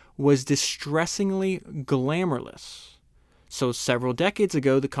 however, was distressingly glamourless. So several decades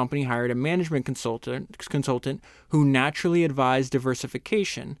ago, the company hired a management consultant who naturally advised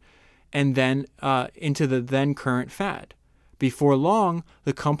diversification and then into the then current fad. Before long,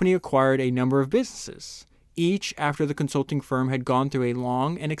 the company acquired a number of businesses, each after the consulting firm had gone through a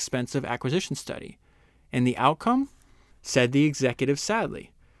long and expensive acquisition study. And the outcome? Said the executive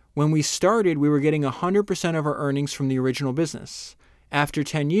sadly. When we started, we were getting 100% of our earnings from the original business. After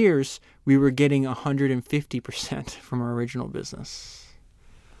 10 years, we were getting 150% from our original business.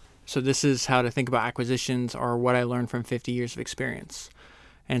 So this is how to think about acquisitions, or what I learned from 50 years of experience.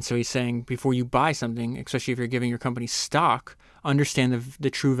 And so he's saying, before you buy something, especially if you're giving your company stock, understand the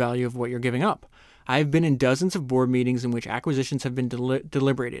true value of what you're giving up. I've been in dozens of board meetings in which acquisitions have been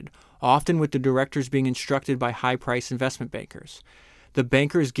deliberated, often with the directors being instructed by high-priced investment bankers. The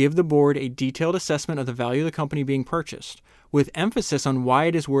bankers give the board a detailed assessment of the value of the company being purchased, with emphasis on why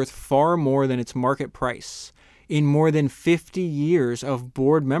it is worth far more than its market price. In more than 50 years of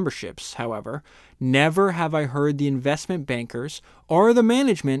board memberships, however, never have I heard the investment bankers or the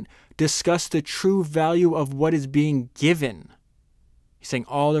management discuss the true value of what is being given. He's saying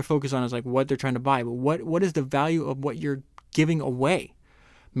all they're focused on is like what they're trying to buy, but what is the value of what you're giving away?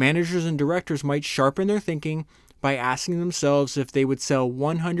 Managers and directors might sharpen their thinking by asking themselves if they would sell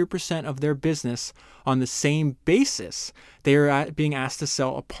 100% of their business on the same basis they are being asked to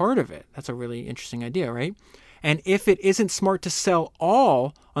sell a part of it. That's a really interesting idea, right? And if it isn't smart to sell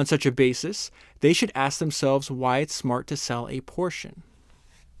all on such a basis, they should ask themselves why it's smart to sell a portion.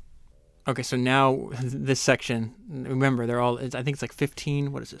 Okay, so now this section, remember, I think it's like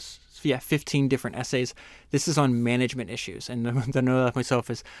 15, what is this? Yeah, 15 different essays. This is on management issues. And the note I left myself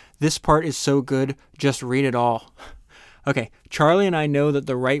is, this part is so good, just read it all. Okay, Charlie and I know that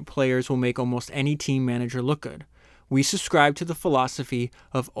the right players will make almost any team manager look good. We subscribe to the philosophy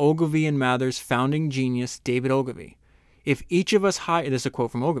of Ogilvy and Mather's founding genius, David Ogilvy. If each of us this is a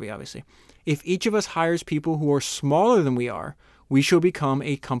quote from Ogilvy, obviously. If each of us hires people who are smaller than we are, we shall become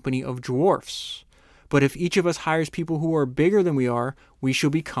a company of dwarfs. But if each of us hires people who are bigger than we are, we shall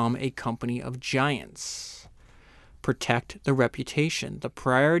become a company of giants. Protect the reputation. The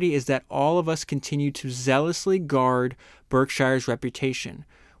priority is that all of us continue to zealously guard Berkshire's reputation.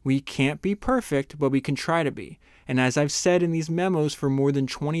 We can't be perfect, but we can try to be. And as I've said in these memos for more than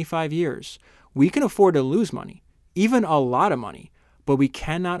 25 years, we can afford to lose money, even a lot of money, but we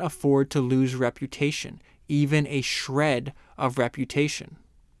cannot afford to lose reputation, even a shred of reputation.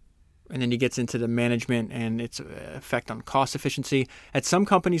 And then he gets into the management and its effect on cost efficiency. At some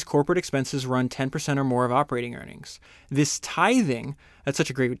companies, corporate expenses run 10% or more of operating earnings. This tithing, that's such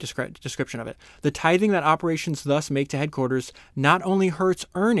a great description of it. The tithing that operations thus make to headquarters not only hurts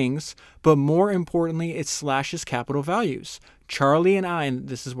earnings, but more importantly, it slashes capital values. Charlie and I, and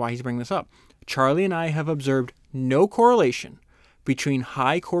this is why he's bringing this up, Charlie and I have observed no correlation between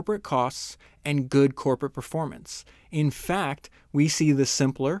high corporate costs and good corporate performance. In fact, we see the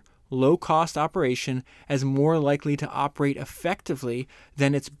simpler, low-cost operation as more likely to operate effectively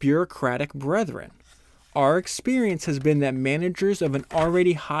than its bureaucratic brethren. Our experience has been that managers of an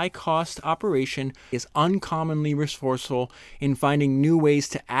already high-cost operation is uncommonly resourceful in finding new ways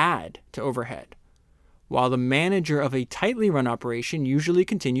to add to overhead, while the manager of a tightly run operation usually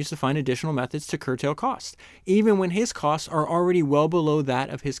continues to find additional methods to curtail cost, even when his costs are already well below that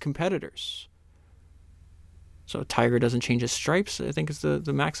of his competitors. So a tiger doesn't change his stripes, I think is the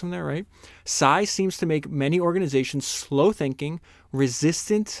maxim there, right? Size seems to make many organizations slow-thinking,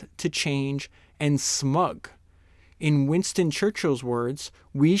 resistant to change, and smug. In Winston Churchill's words,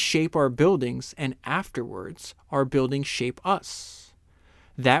 we shape our buildings, and afterwards, our buildings shape us.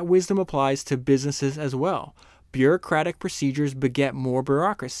 That wisdom applies to businesses as well. Bureaucratic procedures beget more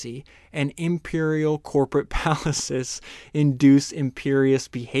bureaucracy, and imperial corporate palaces induce imperious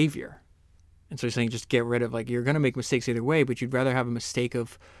behavior. And so he's saying just get rid of, like, you're going to make mistakes either way, but you'd rather have a mistake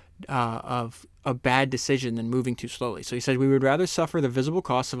of a bad decision than moving too slowly. So he said we would rather suffer the visible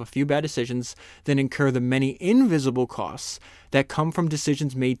costs of a few bad decisions than incur the many invisible costs that come from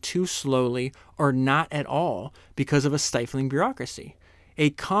decisions made too slowly or not at all because of a stifling bureaucracy.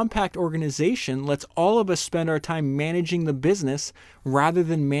 A compact organization lets all of us spend our time managing the business rather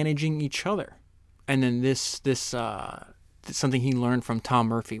than managing each other. And then this something he learned from Tom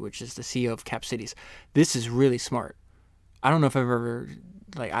Murphy, which is the CEO of Cap Cities. This is really smart. I don't know if I've ever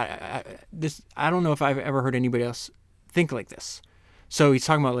I don't know if I've ever heard anybody else think like this. So he's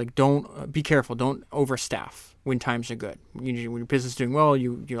talking about, like, don't be careful, don't overstaff when times are good. When your business is doing well,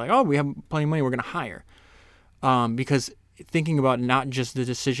 you're like, oh, we have plenty of money, we're going to hire, because thinking about not just the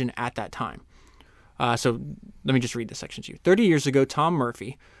decision at that time. So let me just read this section to you. 30 years ago, Tom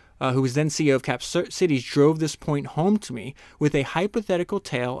Murphy, who was then CEO of Cap Cities, drove this point home to me with a hypothetical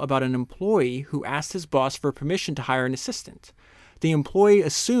tale about an employee who asked his boss for permission to hire an assistant. The employee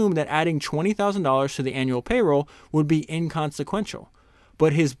assumed that adding $20,000 to the annual payroll would be inconsequential,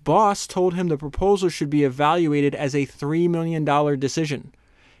 but his boss told him the proposal should be evaluated as a $3 million decision,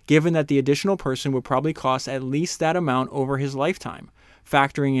 given that the additional person would probably cost at least that amount over his lifetime,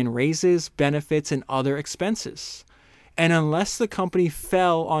 factoring in raises, benefits, and other expenses. And unless the company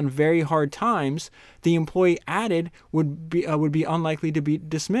fell on very hard times, the employee added would be unlikely to be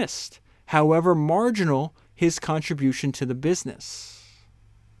dismissed, however marginal his contribution to the business.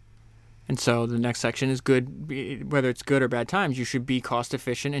 And so the next section is good. Whether it's good or bad times, you should be cost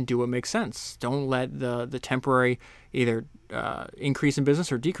efficient and do what makes sense. Don't let the temporary either increase in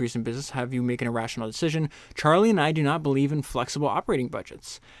business or decrease in business have you make an irrational decision. Charlie and I do not believe in flexible operating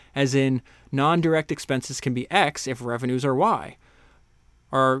budgets, as in non-direct expenses can be X if revenues are Y.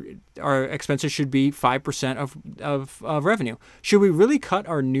 Our expenses should be 5% of revenue. Should we really cut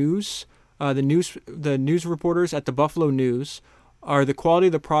our news? The news reporters at the Buffalo News are the quality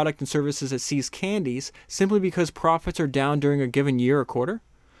of the product and services at See's Candies simply because profits are down during a given year or quarter?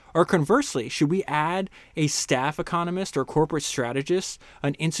 Or conversely, should we add a staff economist or corporate strategist,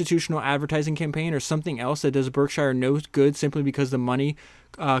 an institutional advertising campaign, or something else that does Berkshire no good simply because the money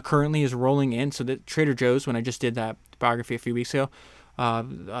currently is rolling in? So that Trader Joe's, when I just did that biography a few weeks ago,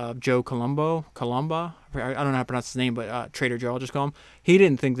 Joe Colomba, I don't know how to pronounce his name, but Trader Joe, I'll just call him. He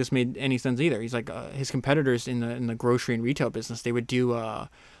didn't think this made any sense either. He's like, his competitors in the grocery and retail business, they would do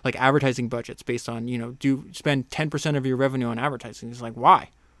like advertising budgets based on, do spend 10% of your revenue on advertising. He's like, why?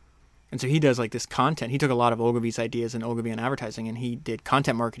 And so he does like this content. He took a lot of Ogilvy's ideas in Ogilvy and advertising, and he did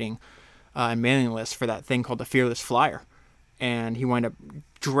content marketing and mailing lists for that thing called the Fearless Flyer. And he wound up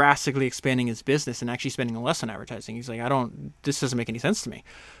drastically expanding his business and actually spending less on advertising. He's like, this doesn't make any sense to me.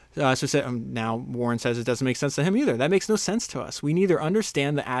 Now Warren says it doesn't make sense to him either. That makes no sense to us. We neither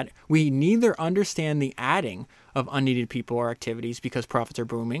understand the adding of unneeded people or activities because profits are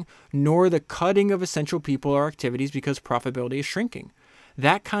booming, nor the cutting of essential people or activities because profitability is shrinking.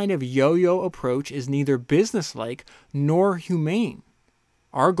 That kind of yo-yo approach is neither businesslike nor humane.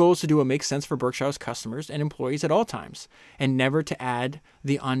 Our goal is to do what makes sense for Berkshire's customers and employees at all times, and never to add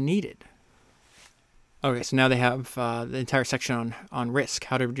the unneeded. Okay, so now they have the entire section on risk,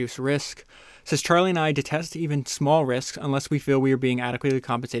 how to reduce risk. It says, Charlie and I detest even small risks unless we feel we are being adequately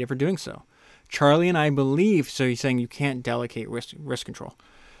compensated for doing so. Charlie and I believe, so he's saying you can't delegate risk control.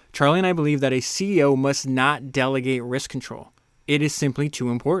 Charlie and I believe that a CEO must not delegate risk control. It is simply too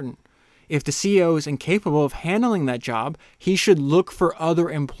important. If the CEO is incapable of handling that job, he should look for other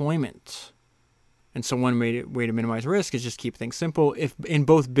employment. And so one way to minimize risk is just keep things simple. If in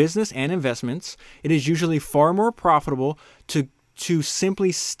both business and investments, it is usually far more profitable to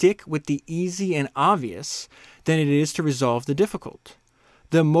simply stick with the easy and obvious than it is to resolve the difficult.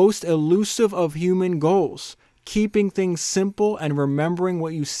 The most elusive of human goals, keeping things simple and remembering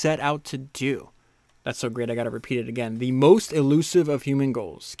what you set out to do. That's so great, I got to repeat it again. The most elusive of human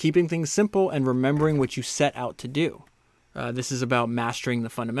goals, keeping things simple and remembering what you set out to do. This is about mastering the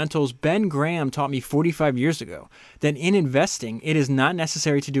fundamentals. Ben Graham taught me 45 years ago that in investing, it is not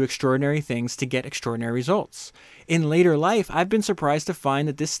necessary to do extraordinary things to get extraordinary results. In later life, I've been surprised to find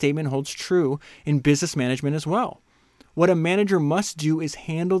that this statement holds true in business management as well. What a manager must do is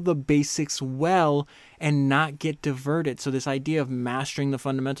handle the basics well and not get diverted. So this idea of mastering the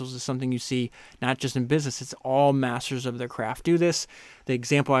fundamentals is something you see not just in business, it's all masters of their craft do this. The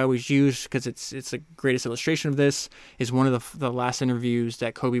example I always use, because it's the greatest illustration of this, is one of the last interviews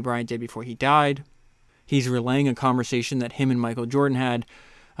that Kobe Bryant did before he died. He's relaying a conversation that him and Michael Jordan had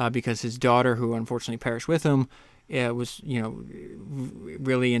because his daughter, who unfortunately perished with him, was,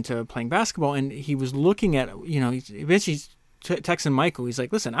 really into playing basketball. And he was looking at, he's eventually texting Michael. He's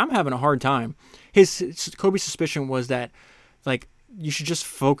like, listen, I'm having a hard time. Kobe's suspicion was that, like, you should just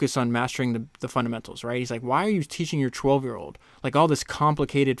focus on mastering the fundamentals, right? He's like, why are you teaching your 12-year-old, like, all this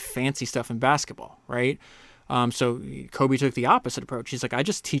complicated, fancy stuff in basketball, right? So Kobe took the opposite approach. He's like, I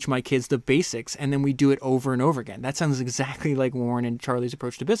just teach my kids the basics, and then we do it over and over again. That sounds exactly like Warren and Charlie's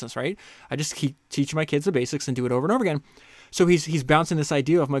approach to business, right? I just keep teaching my kids the basics and do it over and over again. So he's bouncing this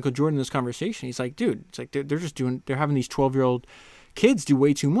idea of Michael Jordan in this conversation. He's like, dude, it's like they're having these 12-year-old kids do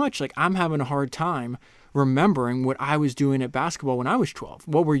way too much. Like, I'm having a hard time remembering what I was doing at basketball when I was 12.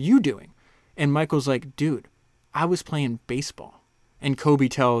 What were you doing? And Michael's like, dude, I was playing baseball. And Kobe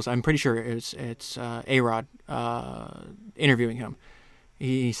tells, I'm pretty sure it's A-Rod interviewing him.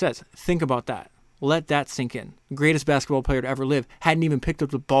 He says, think about that. Let that sink in. The greatest basketball player to ever live hadn't even picked up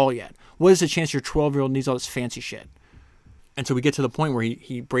the ball yet. What is the chance your 12-year-old needs all this fancy shit? And so we get to the point where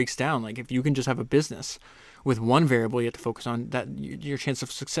he breaks down, like, if you can just have a business with one variable you have to focus on, that your chance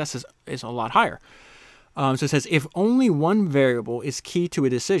of success is a lot higher. So it says, if only one variable is key to a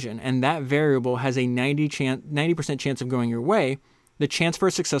decision and that variable has a 90% chance of going your way, the chance for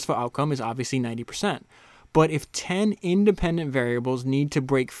a successful outcome is obviously 90%. But if 10 independent variables need to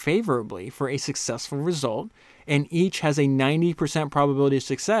break favorably for a successful result, and each has a 90% probability of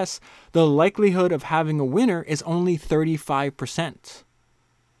success, the likelihood of having a winner is only 35%.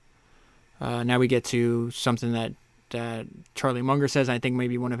 Now we get to something that Charlie Munger says, I think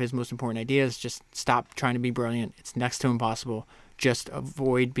maybe one of his most important ideas: just stop trying to be brilliant. It's next to impossible. Just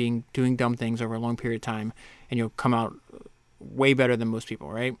avoid doing dumb things over a long period of time, and you'll come out way better than most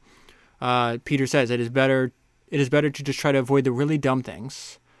people, right? Peter says it is better to just try to avoid the really dumb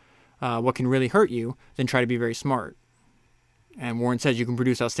things, what can really hurt you, than try to be very smart. And Warren says you can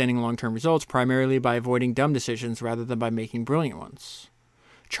produce outstanding long-term results primarily by avoiding dumb decisions rather than by making brilliant ones.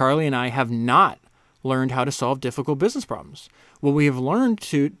 Charlie and I have not learned how to solve difficult business problems. What we have learned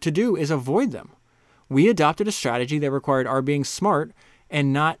to do is avoid them. We adopted a strategy that required our being smart,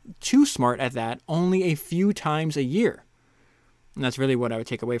 and not too smart at that, only a few times a year. And that's really what I would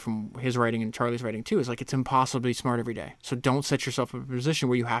take away from his writing and Charlie's writing too, is like, it's impossible to be smart every day. So don't set yourself in a position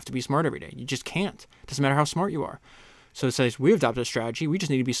where you have to be smart every day. You just can't. It doesn't matter how smart you are. So it says we adopted a strategy. We just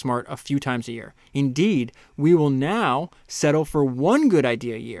need to be smart a few times a year. Indeed, we will now settle for one good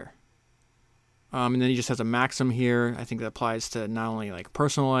idea a year. And then he just has a maxim here. I think that applies to not only like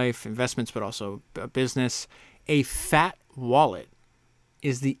personal life, investments, but also business. A fat wallet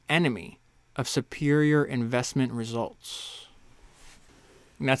is the enemy of superior investment results.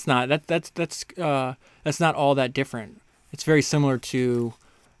 And that's not all that different. It's very similar to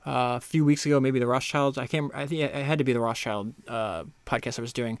a few weeks ago, maybe the Rothschilds. I think it had to be the Rothschild podcast I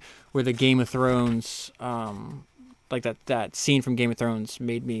was doing, where the Game of Thrones, like that scene from Game of Thrones,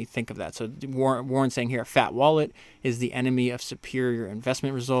 made me think of that. So Warren saying here, a fat wallet is the enemy of superior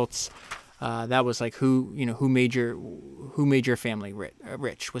investment results. That was like who made your family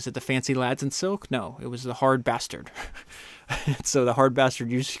rich? Was it the fancy lads in silk? No, it was the hard bastard. So the hard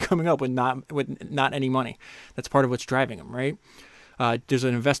bastard usually coming up with not any money. That's part of what's driving him, right? There's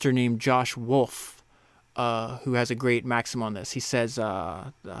an investor named Josh Wolf who has a great maxim on this. He says,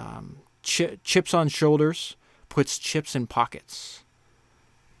 chips on shoulders puts chips in pockets.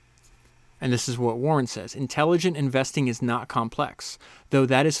 And this is what Warren says: intelligent investing is not complex, though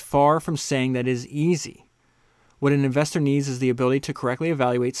that is far from saying that it is easy. What an investor needs is the ability to correctly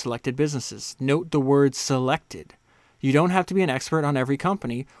evaluate selected businesses. Note the word selected. You don't have to be an expert on every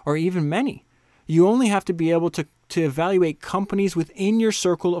company, or even many. You only have to be able to evaluate companies within your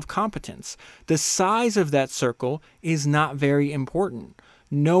circle of competence. The size of that circle is not very important.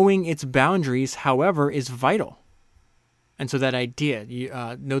 Knowing its boundaries, however, is vital. And so that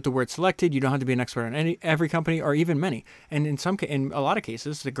idea, note the word selected. You don't have to be an expert on every company or even many. And in a lot of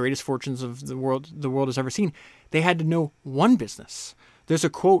cases, the greatest fortunes of the world has ever seen, they had to know one business. There's a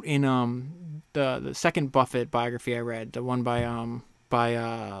quote in the second Buffett biography I read, the one by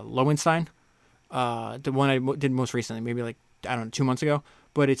Lowenstein, the one I did most recently, maybe 2 months ago.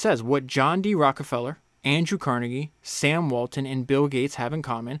 But it says, what John D. Rockefeller, Andrew Carnegie, Sam Walton, and Bill Gates have in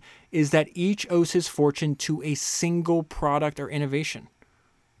common is that each owes his fortune to a single product or innovation.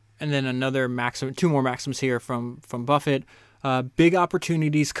 And then another maxim, two more maxims here from Buffett. Big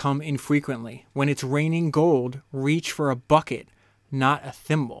opportunities come infrequently. When it's raining gold, reach for a bucket, not a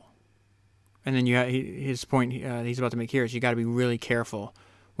thimble. And then his point he's about to make here is you got to be really careful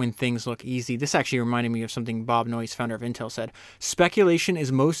when things look easy. This actually reminded me of something Bob Noyce, founder of Intel, said. Speculation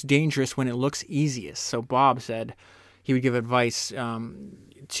is most dangerous when it looks easiest. So Bob said he would give advice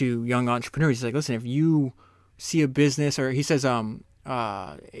to young entrepreneurs. He's like, listen, if you see a business, or he says,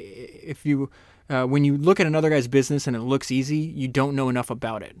 if you when you look at another guy's business and it looks easy, you don't know enough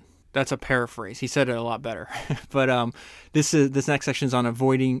about it. That's a paraphrase. He said it a lot better. But this next section is on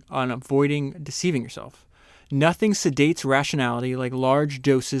avoiding deceiving yourself. Nothing sedates rationality like large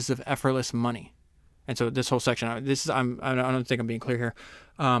doses of effortless money. And so this whole section, I don't think I'm being clear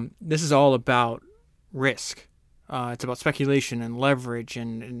here. This is all about risk. It's about speculation and leverage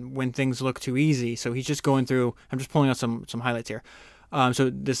and when things look too easy. So he's just going through, I'm just pulling out some highlights here. So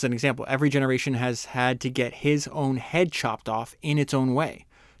this is an example. Every generation has had to get his own head chopped off in its own way.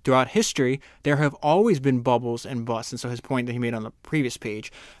 Throughout history, there have always been bubbles and busts. And so his point that he made on the previous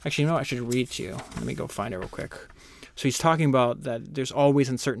page, actually, I should read to you. Let me go find it real quick. So he's talking about that there's always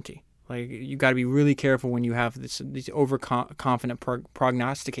uncertainty. Like, you got to be really careful when you have these overconfident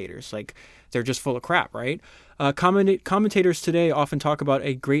prognosticators. Like, they're just full of crap, right? Commentators today often talk about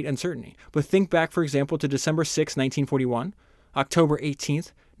a great uncertainty. But think back, for example, to December 6, 1941, October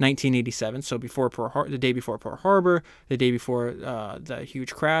 18th, 1987, so the day before Pearl Harbor, the day before the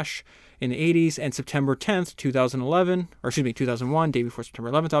huge crash in the 80s, and September 10th, 2001, day before September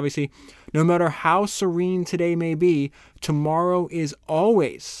 11th, obviously. No matter how serene today may be, tomorrow is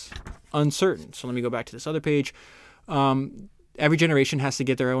always uncertain. So let me go back to this other page. Every generation has to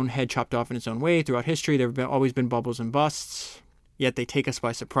get their own head chopped off in its own way. Throughout history, there have always been bubbles and busts, yet they take us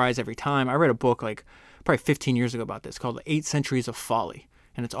by surprise every time. I read a book probably 15 years ago about this called 8 Centuries of Folly.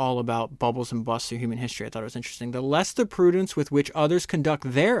 And it's all about bubbles and busts through human history. I thought it was interesting. The less the prudence with which others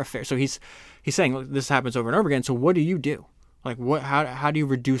conduct their affairs. So he's saying, look, this happens over and over again. So what do you do? Like, how do you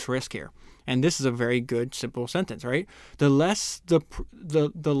reduce risk here? And this is a very good, simple sentence, right? The less the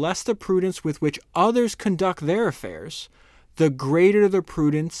prudence with which others conduct their affairs, the greater the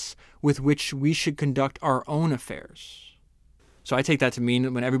prudence with which we should conduct our own affairs. So I take that to mean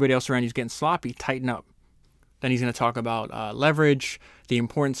that when everybody else around you is getting sloppy, tighten up. Then he's going to talk about leverage, the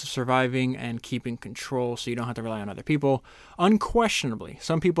importance of surviving and keeping control so you don't have to rely on other people. Unquestionably,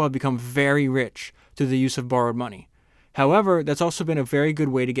 some people have become very rich through the use of borrowed money. However, that's also been a very good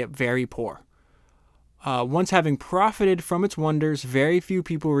way to get very poor. Once having profited from its wonders, very few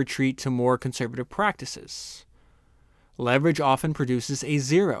people retreat to more conservative practices. Leverage often produces a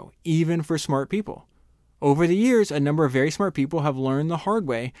zero, even for smart people. Over the years, a number of very smart people have learned the hard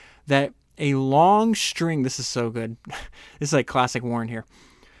way that a long string, this is so good, this is like classic Warren here.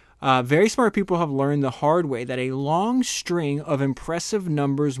 Very smart people have learned the hard way that a long string of impressive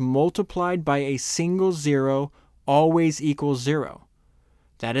numbers multiplied by a single zero always equals zero.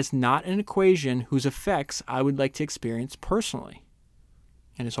 That is not an equation whose effects I would like to experience personally.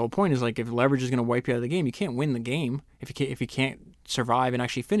 And his whole point is, like, if leverage is going to wipe you out of the game, you can't win the game if you can't survive and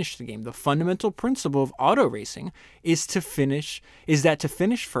actually finish the game. The fundamental principle of auto racing is that to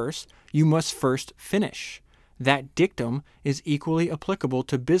finish first, you must first finish. That dictum is equally applicable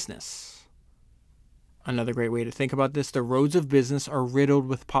to business. Another great way to think about this, the roads of business are riddled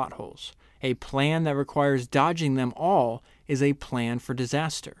with potholes. A plan that requires dodging them all is a plan for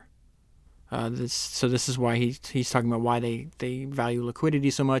disaster. This is why he's talking about why they value liquidity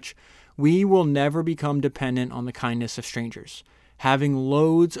so much. We will never become dependent on the kindness of strangers. Having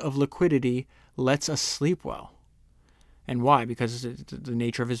loads of liquidity lets us sleep well. And why? Because of the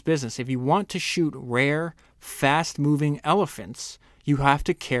nature of his business. If you want to shoot rare, fast-moving elephants, you have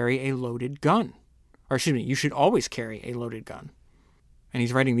to carry a loaded gun. Or excuse me, you should always carry a loaded gun. And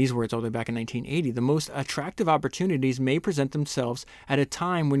he's writing these words all the way back in 1980. The most attractive opportunities may present themselves at a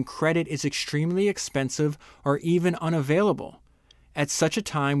time when credit is extremely expensive or even unavailable. At such a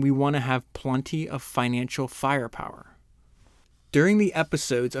time, we want to have plenty of financial firepower. During the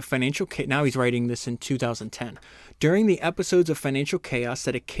episodes of financial chaos, now he's writing this in 2010. During the episodes of financial chaos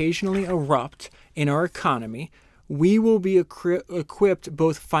that occasionally erupt in our economy, we will be equipped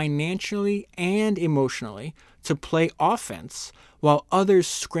both financially and emotionally to play offense while others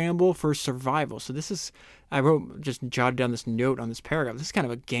scramble for survival. So this is, just jotted down this note on this paragraph. This is kind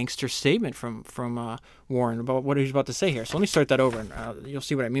of a gangster statement from Warren about what he's about to say here. So let me start that over, and you'll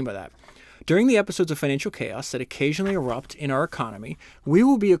see what I mean by that. During the episodes of financial chaos that occasionally erupt in our economy, we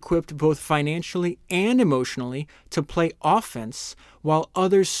will be equipped both financially and emotionally to play offense while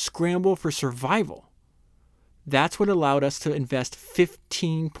others scramble for survival. That's what allowed us to invest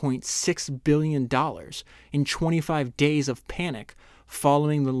 $15.6 billion in 25 days of panic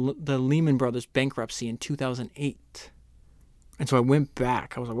following the Lehman Brothers bankruptcy in 2008. And so I went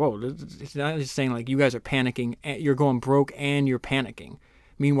back. I was like, whoa, it's not just saying like you guys are panicking, you're going broke and you're panicking.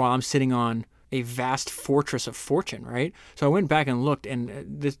 Meanwhile, I'm sitting on a vast fortress of fortune, right? So I went back and looked, and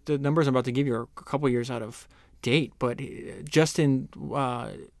the numbers I'm about to give you are a couple years out of date, but just in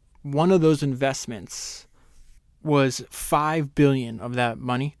one of those investments was $5 billion of that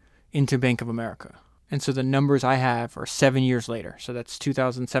money into Bank of America. And so the numbers I have are 7 years later. So that's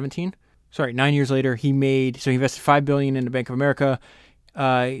 2017. 9 years later, he invested $5 billion into Bank of America.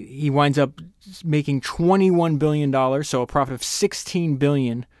 He winds up making $21 billion, so a profit of $16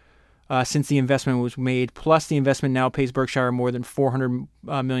 billion since the investment was made. Plus, the investment now pays Berkshire more than $400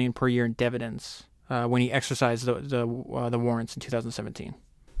 million per year in dividends when he exercised the warrants in 2017.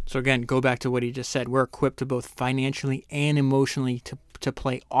 So again, go back to what he just said. We're equipped to both financially and emotionally to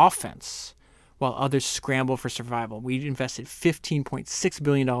play offense while others scramble for survival. We invested $15.6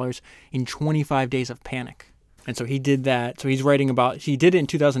 billion in 25 days of panic. And so he did that. So he did it in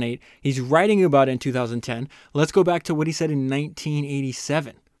 2008. He's writing about it in 2010. Let's go back to what he said in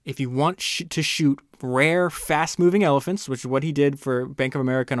 1987. If you want to shoot rare, fast-moving elephants, which is what he did for Bank of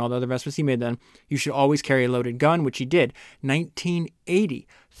America and all the other investments he made then, you should always carry a loaded gun, which he did. 1980,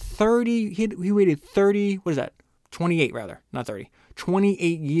 he waited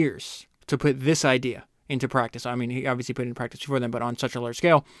 28 years to put this idea into practice. I mean, he obviously put it in practice before then, but on such a large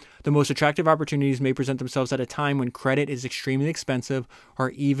scale. The most attractive opportunities may present themselves at a time when credit is extremely expensive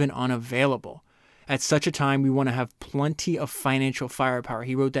or even unavailable. At such a time, we want to have plenty of financial firepower.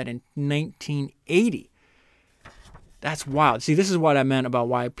 He wrote that in 1980. That's wild. See, this is what I meant about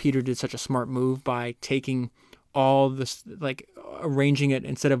why Peter did such a smart move by taking all this, like arranging it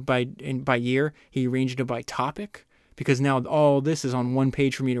instead of by year, he arranged it by topic. Because now all this is on one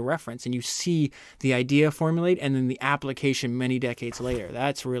page for me to reference, and you see the idea formulate and then the application many decades later.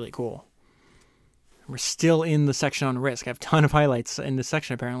 That's really cool. We're still in the section on risk. I have a ton of highlights in this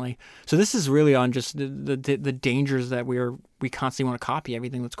section apparently. So this is really on just the dangers that we constantly want to copy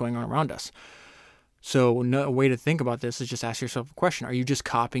everything that's going on around us. So a way to think about this is just ask yourself a question. Are you just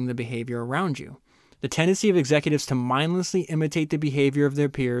copying the behavior around you? The tendency of executives to mindlessly imitate the behavior of their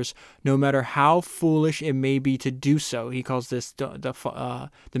peers, no matter how foolish it may be to do so. He calls this the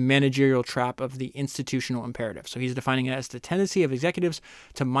managerial trap of the institutional imperative. So he's defining it as the tendency of executives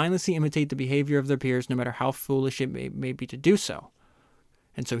to mindlessly imitate the behavior of their peers, no matter how foolish it may be to do so.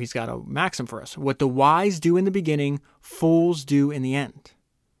 And so he's got a maxim for us. What the wise do in the beginning, fools do in the end.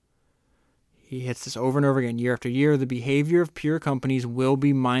 He hits this over and over again, year after year. The behavior of pure companies will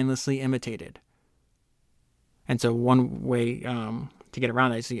be mindlessly imitated. And so one way to get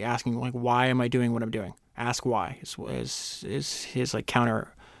around that is asking, like, why am I doing what I'm doing? Ask why is his like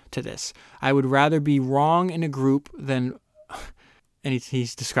counter to this. I would rather be wrong in a group than, and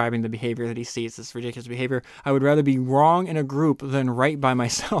he's describing the behavior that he sees, this ridiculous behavior. I would rather be wrong in a group than right by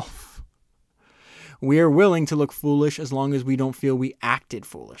myself. We are willing to look foolish as long as we don't feel we acted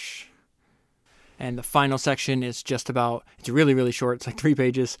foolish. And the final section is just about, it's really, really short. It's like 3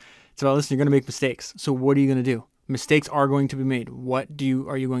 pages. It's about, listen, you're going to make mistakes. So what are you going to do? Mistakes are going to be made. What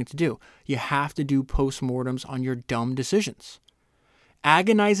are you going to do? You have to do postmortems on your dumb decisions.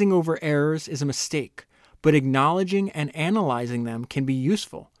 Agonizing over errors is a mistake, but acknowledging and analyzing them can be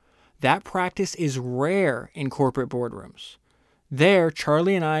useful. That practice is rare in corporate boardrooms. There,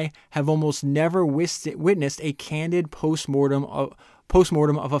 Charlie and I have almost never witnessed a candid postmortem of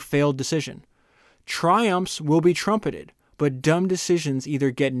a failed decision. Triumphs will be trumpeted, but dumb decisions either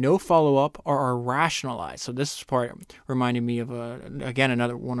get no follow-up or are rationalized. So this part reminded me of,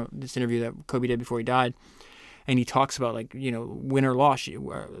 another one of this interview that Kobe did before he died. And he talks about, like, win or loss,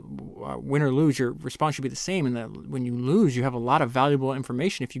 win or lose, your response should be the same. And that when you lose, you have a lot of valuable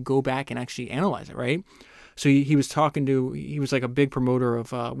information if you go back and actually analyze it, right? So he was like a big promoter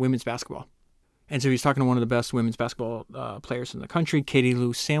of women's basketball. And so he was talking to one of the best women's basketball players in the country, Katie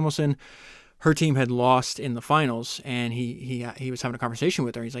Lou Samuelson. Her team had lost in the finals, and he was having a conversation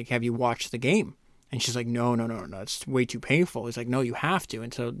with her. He's like, have you watched the game? And she's like, no, it's way too painful. He's like, no, you have to.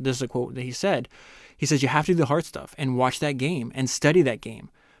 And so this is a quote that he said. He says, you have to do the hard stuff and watch that game and study that game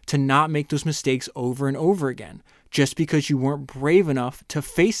to not make those mistakes over and over again just because you weren't brave enough to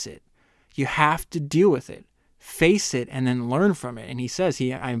face it. You have to deal with it, face it, and then learn from it. And he says,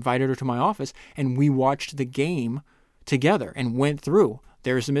 I invited her to my office, and we watched the game together and went through,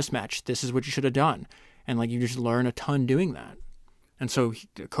 there's a mismatch. This is what you should have done. And like, you just learn a ton doing that. And so,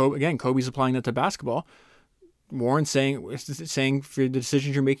 Kobe's applying that to basketball. Warren's saying for the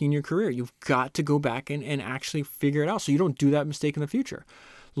decisions you're making in your career, you've got to go back and actually figure it out so you don't do that mistake in the future.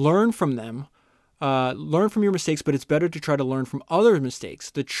 Learn from them. Learn from your mistakes, but it's better to try to learn from others'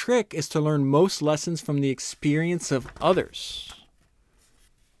 mistakes. The trick is to learn most lessons from the experience of others.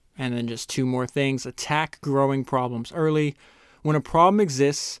 And then just 2 more things. Attack growing problems early. When a problem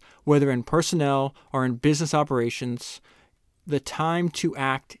exists, whether in personnel or in business operations, the time to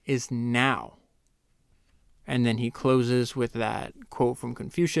act is now. And then he closes with that quote from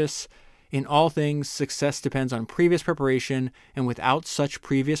Confucius. In all things, success depends on previous preparation, and without such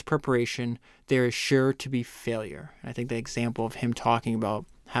previous preparation, there is sure to be failure. And I think the example of him talking about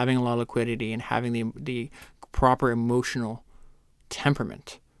having a lot of liquidity and having the proper emotional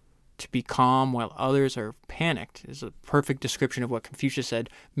temperament to be calm while others are panicked is a perfect description of what Confucius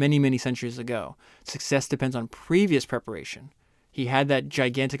said many, many centuries ago. Success depends on previous preparation. He had that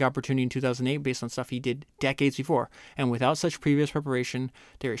gigantic opportunity in 2008 based on stuff he did decades before. And without such previous preparation,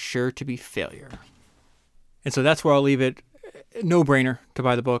 there is sure to be failure. And so that's where I'll leave it. No brainer to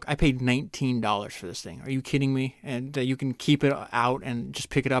buy the book. I paid $19 for this thing. Are you kidding me? And you can keep it out and just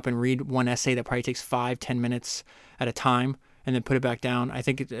pick it up and read one essay that probably takes 5-10 minutes at a time, and then put it back down. I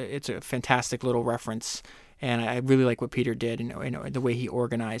think it's a fantastic little reference, and I really like what Peter did and the way he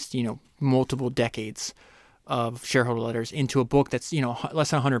organized, multiple decades of shareholder letters into a book that's,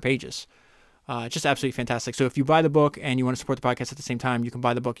 less than 100 pages. Just absolutely fantastic. So if you buy the book and you want to support the podcast at the same time, you can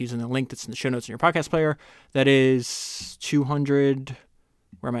buy the book using the link that's in the show notes in your podcast player. That is 200,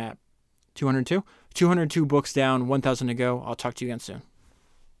 where am I at? 202? 202 books down, 1,000 to go. I'll talk to you again soon.